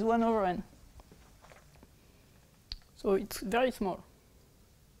of size 1 over n. So it's very small.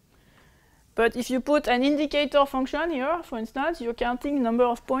 But if you put an indicator function here, for instance, you're counting number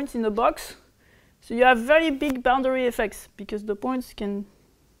of points in a box. So you have very big boundary effects, because the points can,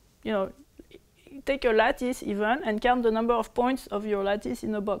 take a lattice even and count the number of points of your lattice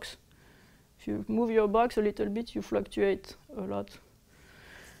in a box. If you move your box a little bit, you fluctuate a lot.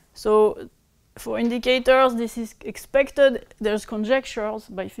 So for indicators, this is expected. There's conjectures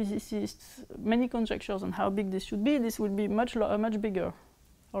by physicists, many conjectures on how big this should be. This will be much bigger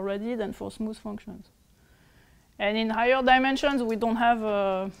already than for smooth functions. And in higher dimensions, we don't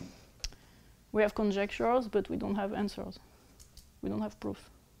have, we have conjectures, but we don't have answers. We don't have proof.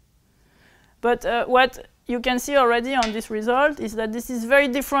 But what you can see already on this result is that this is very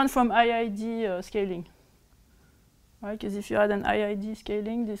different from IID scaling. right? Because if you had an IID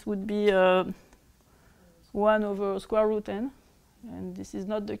scaling, this would be 1 over square root n, and this is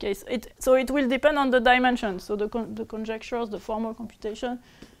not the case. So it will depend on the dimension. So the conjectures, the formal computation,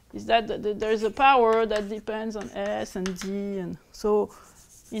 is that there is a power that depends on S and D, and so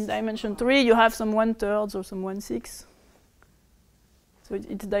in dimension 3 you have some 1/3 or some 1/6. So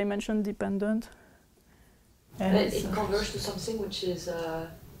it's dimension dependent. And it converges to something which is a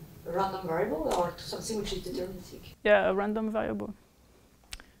random variable or to something which is deterministic? Yeah, a random variable.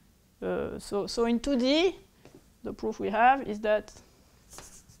 So in 2D, the proof we have is that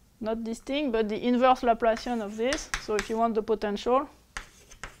not this thing, but the inverse Laplacian of this. So if you want the potential,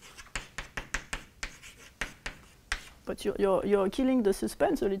 but you're killing the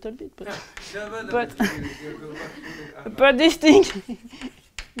suspense a little bit. But this thing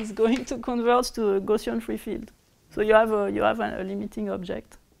is going to converge to a Gaussian free field. So you have a limiting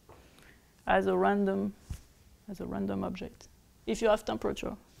object as a random object if you have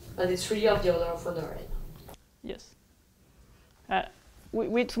temperature. But it's really of the order of 1 over n. Yes.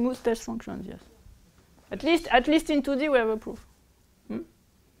 With smooth test functions, yes. At least in 2D we have a proof.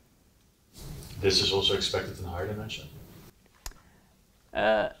 This is also expected in higher dimension?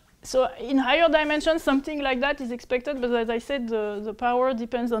 So in higher dimensions, something like that is expected, but as I said, the power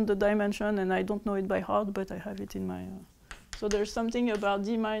depends on the dimension, and I don't know it by heart, but I have it in my... so there's something about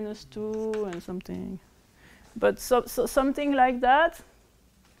D minus 2 and something. But so something like that,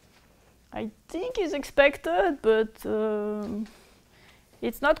 I think is expected, but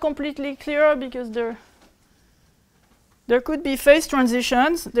it's not completely clear because there could be phase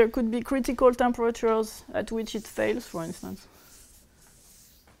transitions, there could be critical temperatures at which it fails, for instance.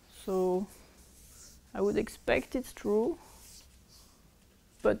 So I would expect it's true,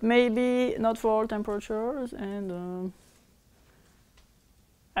 but maybe not for all temperatures. And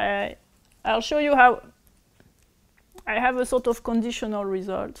I'll show you how I have a sort of conditional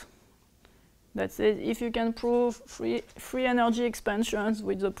result that says if you can prove free energy expansions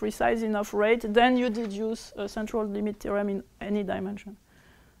with a precise enough rate, then you deduce a central limit theorem in any dimension.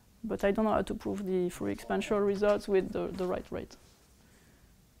 But I don't know how to prove the free expansion results with the right rate.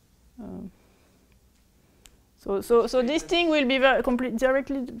 So this thing will be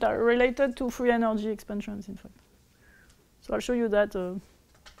directly related to free energy expansions, in fact. So I'll show you that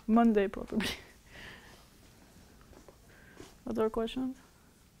Monday, probably. Other questions?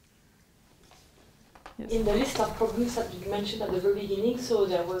 Yes. In the list of problems that you mentioned at the very beginning, so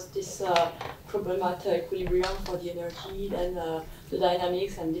there was this problem at equilibrium for the energy, then the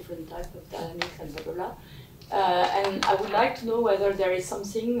dynamics and different types of dynamics and blah, blah, blah. And I would like to know whether there is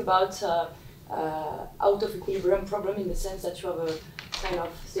something about out of equilibrium problem in the sense that you have a kind of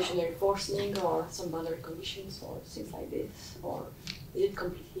stationary forcing or some boundary conditions or things like this, or is it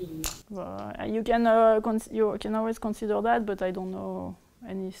completely... Well, you can always consider that, but I don't know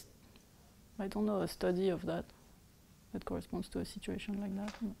a study of that corresponds to a situation like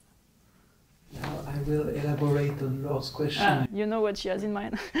that. Now I will elaborate on Laura's question. You know what she has in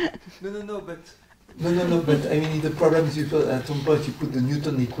mind. No, but I mean, in the problems you put, at some point you put the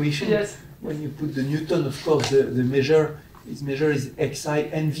Newton equation. Yes. When you put the Newton, of course, the measure is xi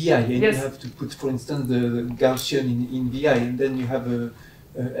and vi, and yes. you have to put, for instance, the Gaussian in vi, and then you have a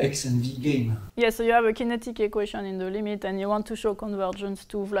x and v game. Yes, so you have a kinetic equation in the limit, and you want to show convergence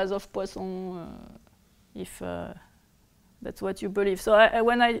to Vlasov-Poisson if that's what you believe. So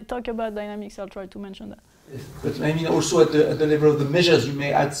when I talk about dynamics, I'll try to mention that. Yes, but I mean, also at the level of the measures, you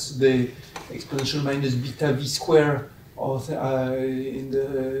may add the exponential minus beta v square, or in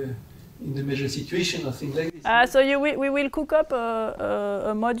the measure situation, or things like this. So we will cook up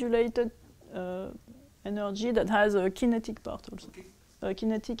a modulated energy that has a kinetic part also. Okay. A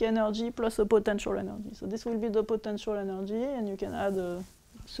kinetic energy plus a potential energy. So this will be the potential energy, and you can add a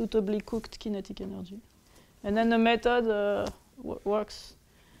suitably cooked kinetic energy. And then the method works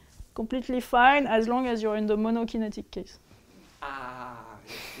completely fine as long as you're in the monokinetic case.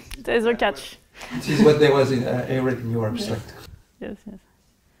 There's a catch. This is what there was I read in your abstract. Yes.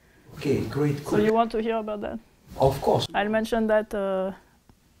 Okay, great. Cool. So you want to hear about that? Of course. I'll mention that.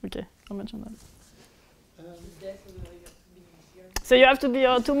 Okay, I'll mention that. So you have to be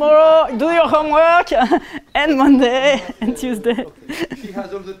here tomorrow, do your homework, and Monday, and Tuesday. Okay. She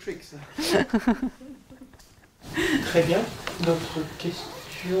has all the tricks. Très bien. D'autres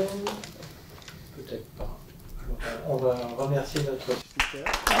questions? Peut-être pas. Alors, on va remercier notre speaker.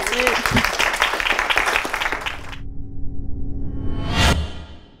 Merci.